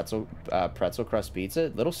Caesars pretzel crust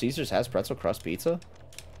pizza? Little Caesars has pretzel crust pizza?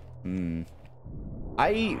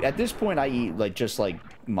 At this point, I eat, like, just, like,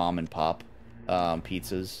 mom and pop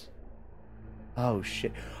pizzas. Oh,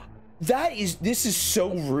 shit. This is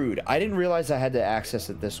so rude. I didn't realize I had to access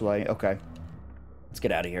it this way. Okay. Let's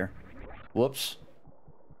get out of here. Whoops.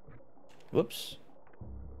 Whoops.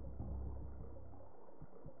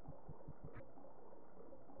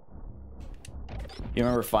 You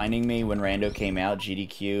remember finding me when Rando came out?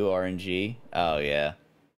 GDQ, RNG? Oh, yeah.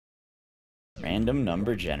 Random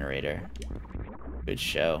number generator. Good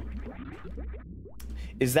show.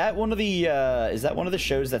 Is that one of the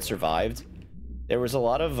shows that survived? There was a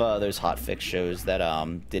lot of those hotfix shows that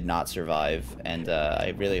did not survive, and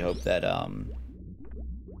I really hope that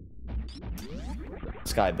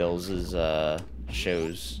Sky Bill's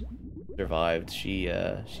shows survived. She's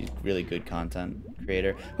really good content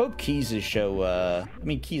creator. Hope Keys' show, I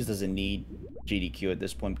mean, Keys doesn't need GDQ at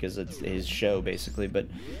this point because it's his show basically, but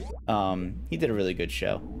he did a really good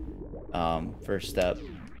show. First step.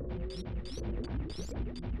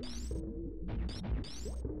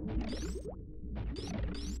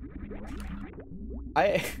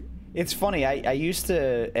 It's funny, I used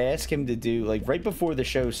to ask him to do, like, right before the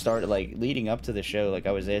show started, like, leading up to the show, like,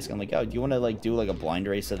 I was asking, like, oh, do you want to, like, do, like, a blind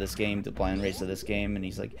race of this game, and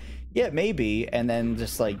he's like, yeah, maybe, and then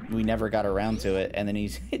just, like, we never got around to it, and then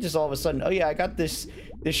he's just all of a sudden, oh, yeah, I got this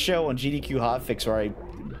show on GDQ Hotfix where I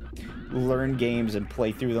learn games and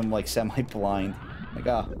play through them, like, semi-blind. Like,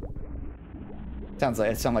 oh.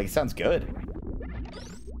 It sounds good.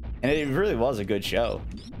 And it really was a good show.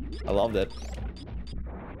 I loved it.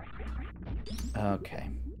 Okay.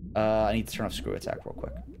 I need to turn off screw attack real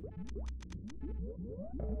quick.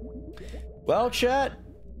 Well, chat,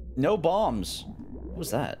 no bombs. What was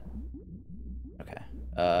that? Okay.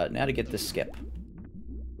 Now to get this skip.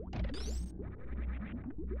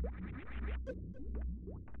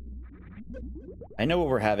 I know what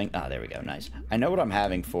we're having. Ah, there we go. Nice. I know what I'm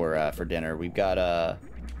having for dinner. We've got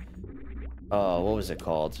what was it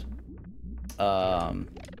called?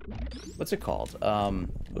 What's it called?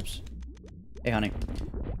 Oops. Hey, honey.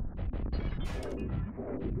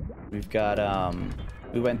 We've got,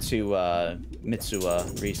 we went to,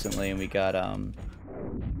 Mitsuwa recently, and we got,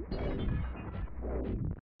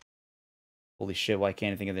 holy shit, why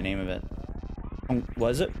can't I think of the name of it?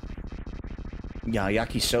 Was it? Yeah,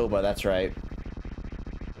 yakisoba, that's right.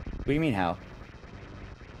 What do you mean, how?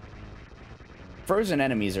 Frozen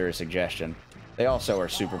enemies are a suggestion. They also are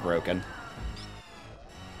super broken.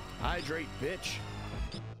 Hydrate, bitch.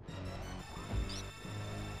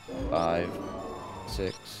 5,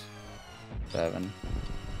 6, 7,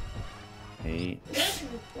 8,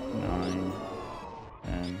 9,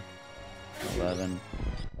 10, 11,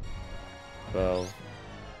 12,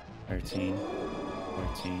 13,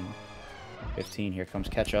 14, 15. Here comes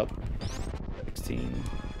ketchup. 16,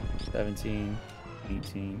 17,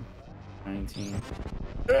 18, 19,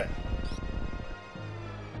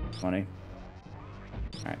 20.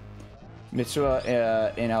 Alright.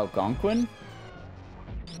 Mitsuwa in Algonquin?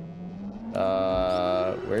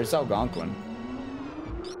 Where's Algonquin?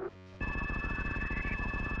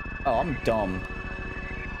 Oh, I'm dumb.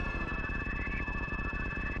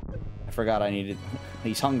 I forgot I needed...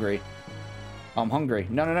 He's hungry. I'm hungry.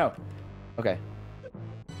 No, no, no. Okay.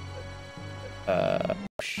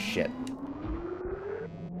 Shit.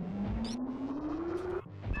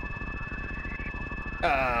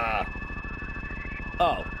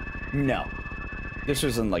 Oh, no. This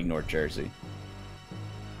was in, like, North Jersey.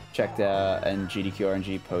 Checked out, and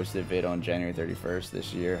GDQRNG posted a vid on January 31st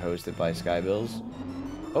this year, hosted by Skybills.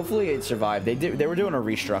 Hopefully it survived. They were doing a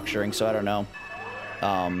restructuring, so I don't know.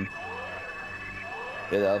 A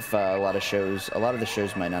lot of the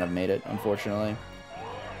shows might not have made it, unfortunately.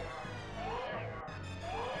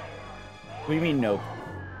 What do you mean, nope?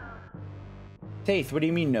 Taith, what do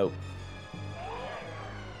you mean, nope?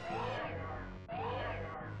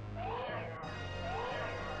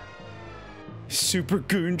 Super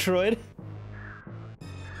Goontroid?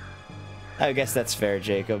 I guess that's fair,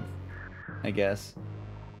 Jacob. I guess.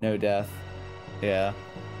 No death. Yeah.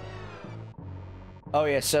 Oh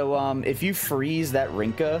yeah, so if you freeze that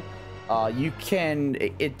Rinka, you can,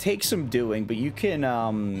 it takes some doing, but you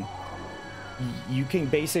can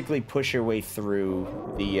basically push your way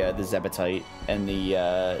through the Zebetite, and the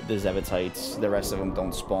Zebetites, the rest of them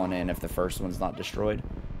don't spawn in if the first one's not destroyed.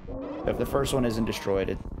 If the first one isn't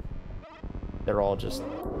destroyed, they're all just,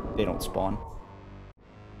 they don't spawn.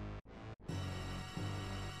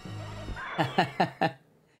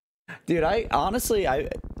 Dude, I honestly,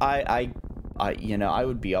 you know, I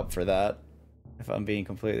would be up for that if I'm being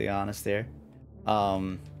completely honest here. I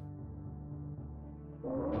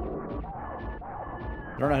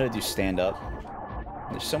don't know how to do stand up.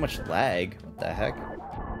 There's so much lag. What the heck?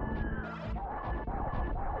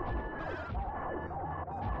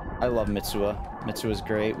 I love Mitsuha. Mitsuha's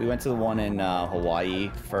great. We went to the one in Hawaii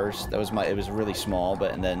first. That was it was really small,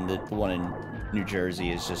 but and then the one in New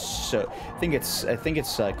Jersey is just so. I think it's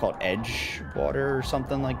called Edgewater or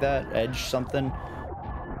something like that. Edge something.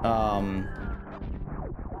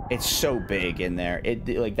 It's so big in there.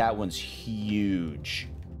 Like that one's huge.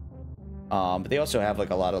 But they also have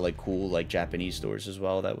like a lot of like cool like Japanese stores as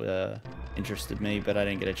well that interested me, but I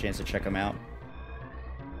didn't get a chance to check them out.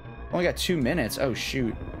 Only got 2 minutes. Oh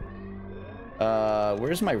shoot.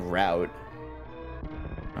 Where's my route?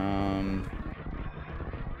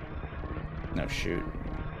 No shoot.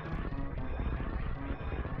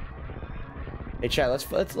 Hey chat,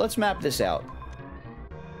 let's map this out.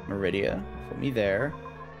 Meridia, put me there,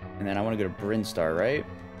 and then I want to go to Brinstar, right?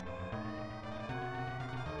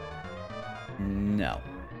 No,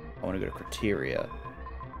 I want to go to Criteria.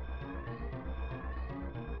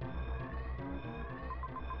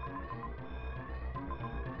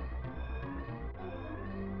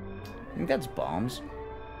 I think that's bombs.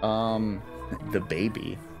 The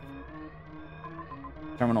baby.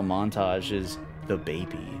 Terminal montage is the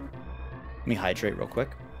baby. Let me hydrate real quick.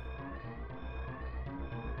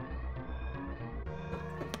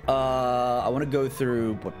 I want to go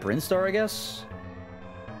through, what, Brinstar, I guess?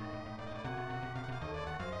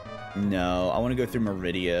 No, I want to go through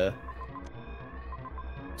Meridia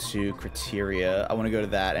to Criteria. I want to go to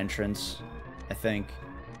that entrance, I think.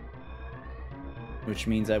 Which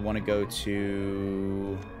means I want to go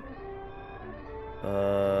to...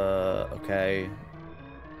 okay.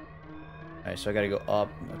 Alright, so I gotta go up,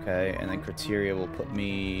 okay, and then Criteria will put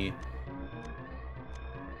me...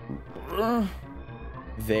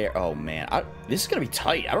 there. Oh, man. This is gonna be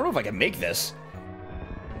tight. I don't know if I can make this.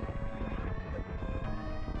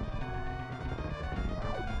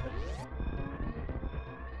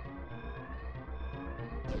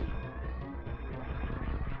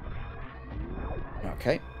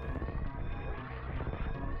 Okay.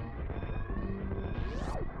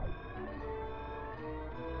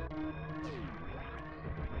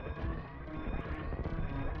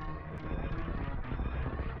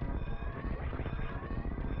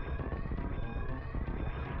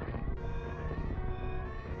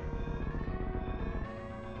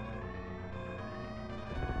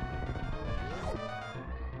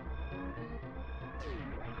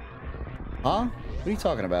 Huh? What are you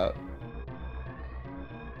talking about?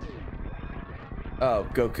 Oh,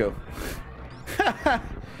 Goku.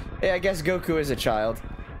 Hey, I guess Goku is a child.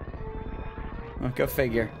 Oh, go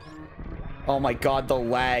figure. Oh my god, the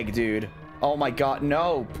lag, dude. Oh my god,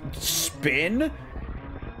 no. Spin?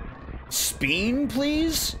 Spin,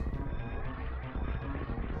 please?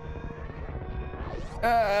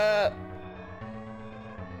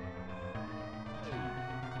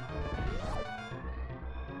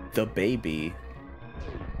 The baby.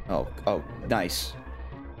 Oh, nice.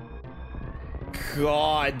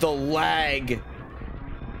 God, the lag.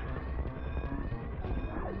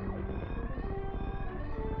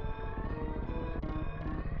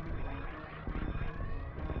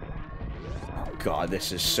 Oh God,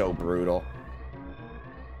 this is so brutal.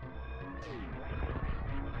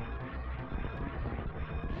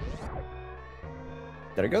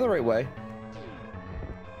 Did I go the right way?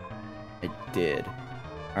 I did.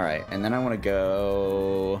 All right, and then I want to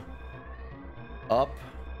go up.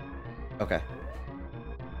 Okay.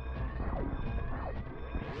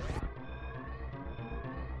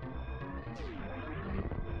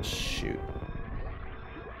 Shoot.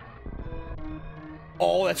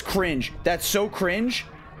 Oh, that's cringe. That's so cringe.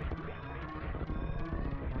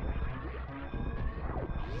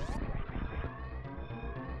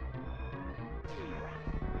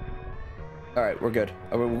 All right, we're good.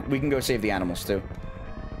 We can go save the animals too.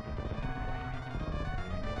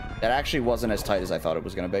 That actually wasn't as tight as I thought it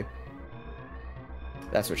was going to be.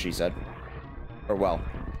 That's what she said. Or, well.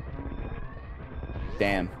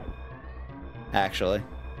 Damn. Actually.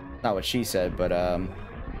 Not what she said, but,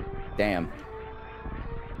 damn.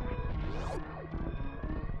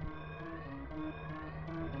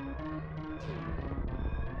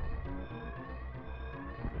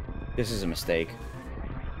 This is a mistake.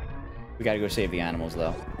 We gotta go save the animals,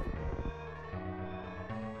 though.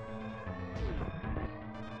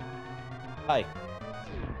 Hi.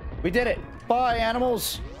 We did it. Bye,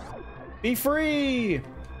 animals. Be free.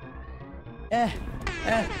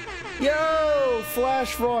 Yo,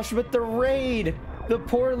 Flash Frosh with the raid. The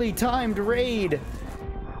poorly timed raid.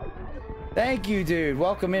 Thank you, dude.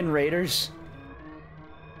 Welcome in, raiders.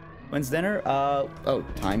 When's dinner? Oh,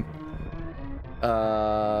 time.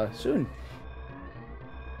 Soon.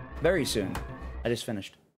 Very soon. I just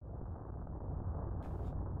finished.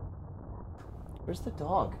 Where's the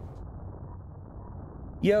dog?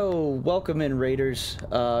 Yo, welcome in, raiders.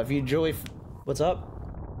 If you enjoy... What's up?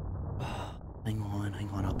 Hang on.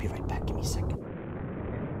 I'll be right back. Give me a second.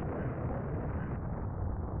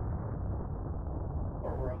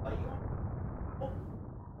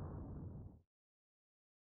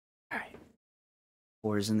 Alright.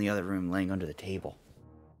 Or is in the other room, laying under the table.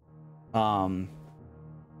 Okay.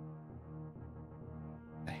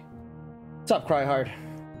 What's up, Cryhard?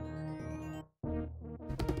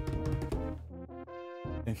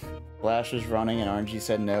 Flash was running and RNG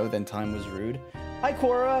said no, then time was rude. Hi,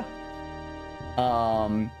 Cora!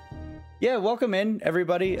 Yeah, welcome in,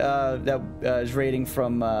 everybody, that is raiding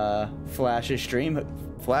from, Flash's stream.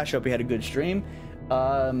 Flash, hope you had a good stream.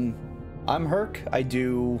 I'm Herc. I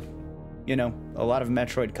do, you know, a lot of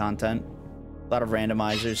Metroid content. A lot of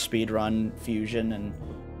randomizers, speedrun, fusion, and,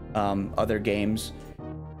 other games.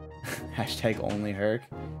 Hashtag only Herc.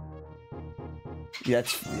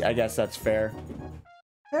 I guess that's fair.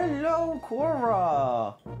 Hello,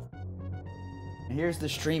 Cora! And here's the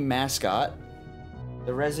stream mascot.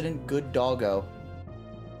 The resident good doggo.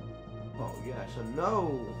 Oh, yes,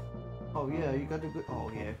 hello! Oh, yeah, you got the good... Oh,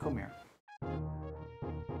 yeah, come here.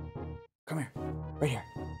 Come here. Right here.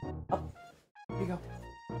 Up. Here you go.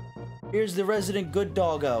 Here's the resident good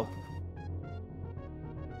doggo.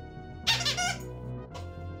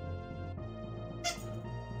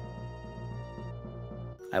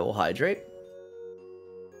 I will hydrate.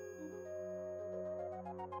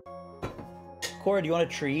 Cora, do you want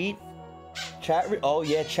a treat? Oh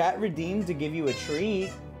yeah, chat redeemed to give you a treat.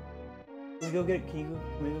 Can we go get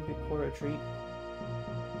Cora a treat?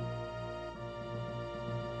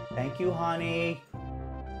 Thank you, honey.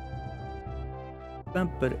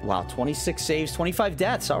 Wow, 26 saves, 25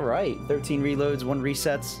 deaths. All right, 13 reloads, 1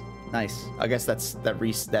 resets. Nice. I guess that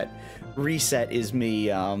reset is me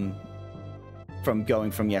from going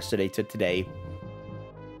from yesterday to today.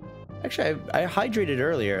 Actually, I hydrated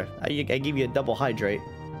earlier. I gave you a double hydrate.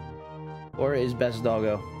 Cora is best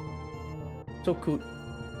doggo. So cute.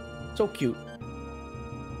 So cute.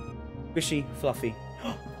 Squishy, fluffy.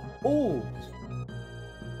 Oh!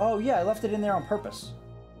 Oh, yeah, I left it in there on purpose.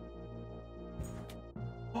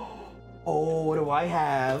 Oh, what do I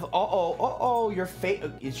have? Uh-oh,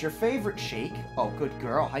 it's your favorite shake. Oh, good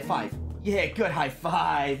girl. High five. Yeah, good high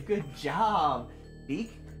five. Good job.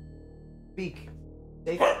 Beak? Beak.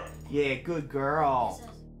 Safe? Yeah, good girl.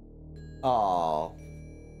 Oh.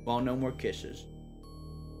 Well, no more kisses.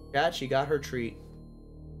 Chat, she got her treat.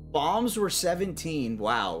 Bombs were 17.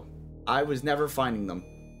 Wow. I was never finding them.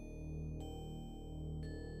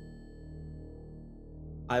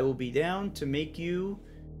 I will be down to make you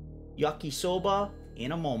yakisoba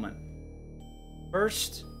in a moment.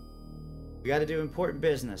 First, we gotta do important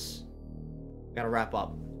business. We gotta wrap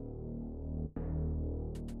up.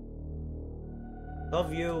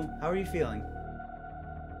 Love you. How are you feeling?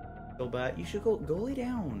 Feel bad? You should go lay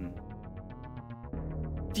down.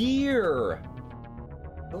 Dear!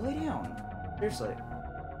 Go lay down. Seriously.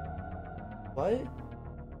 What?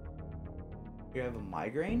 You have a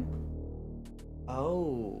migraine?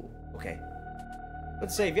 Oh. Okay.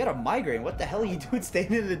 Let's say if you had a migraine, what the hell are you doing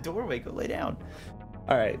standing in the doorway? Go lay down.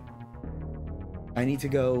 Alright. I need to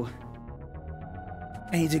go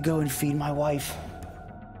and feed my wife.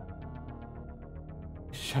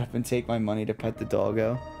 Shut up and take my money to pet the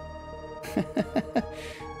doggo.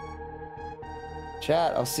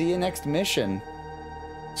 Chat, I'll see you next mission.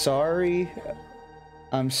 Sorry.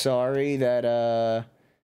 I'm sorry that,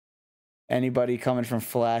 anybody coming from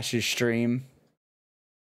Flash's stream.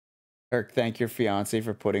 Kirk, thank your fiance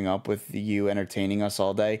for putting up with you entertaining us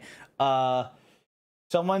all day.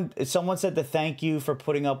 Someone said to thank you for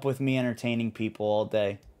putting up with me entertaining people all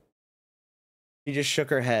day. She just shook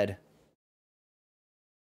her head.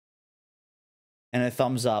 And a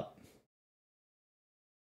thumbs up.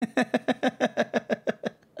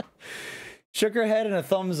 Shook her head and a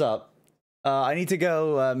thumbs up. I need to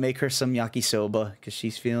go make her some yakisoba because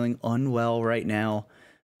she's feeling unwell right now.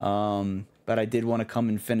 But I did want to come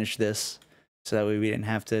and finish this so that way we didn't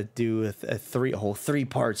have to do a whole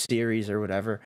 3-part series or whatever.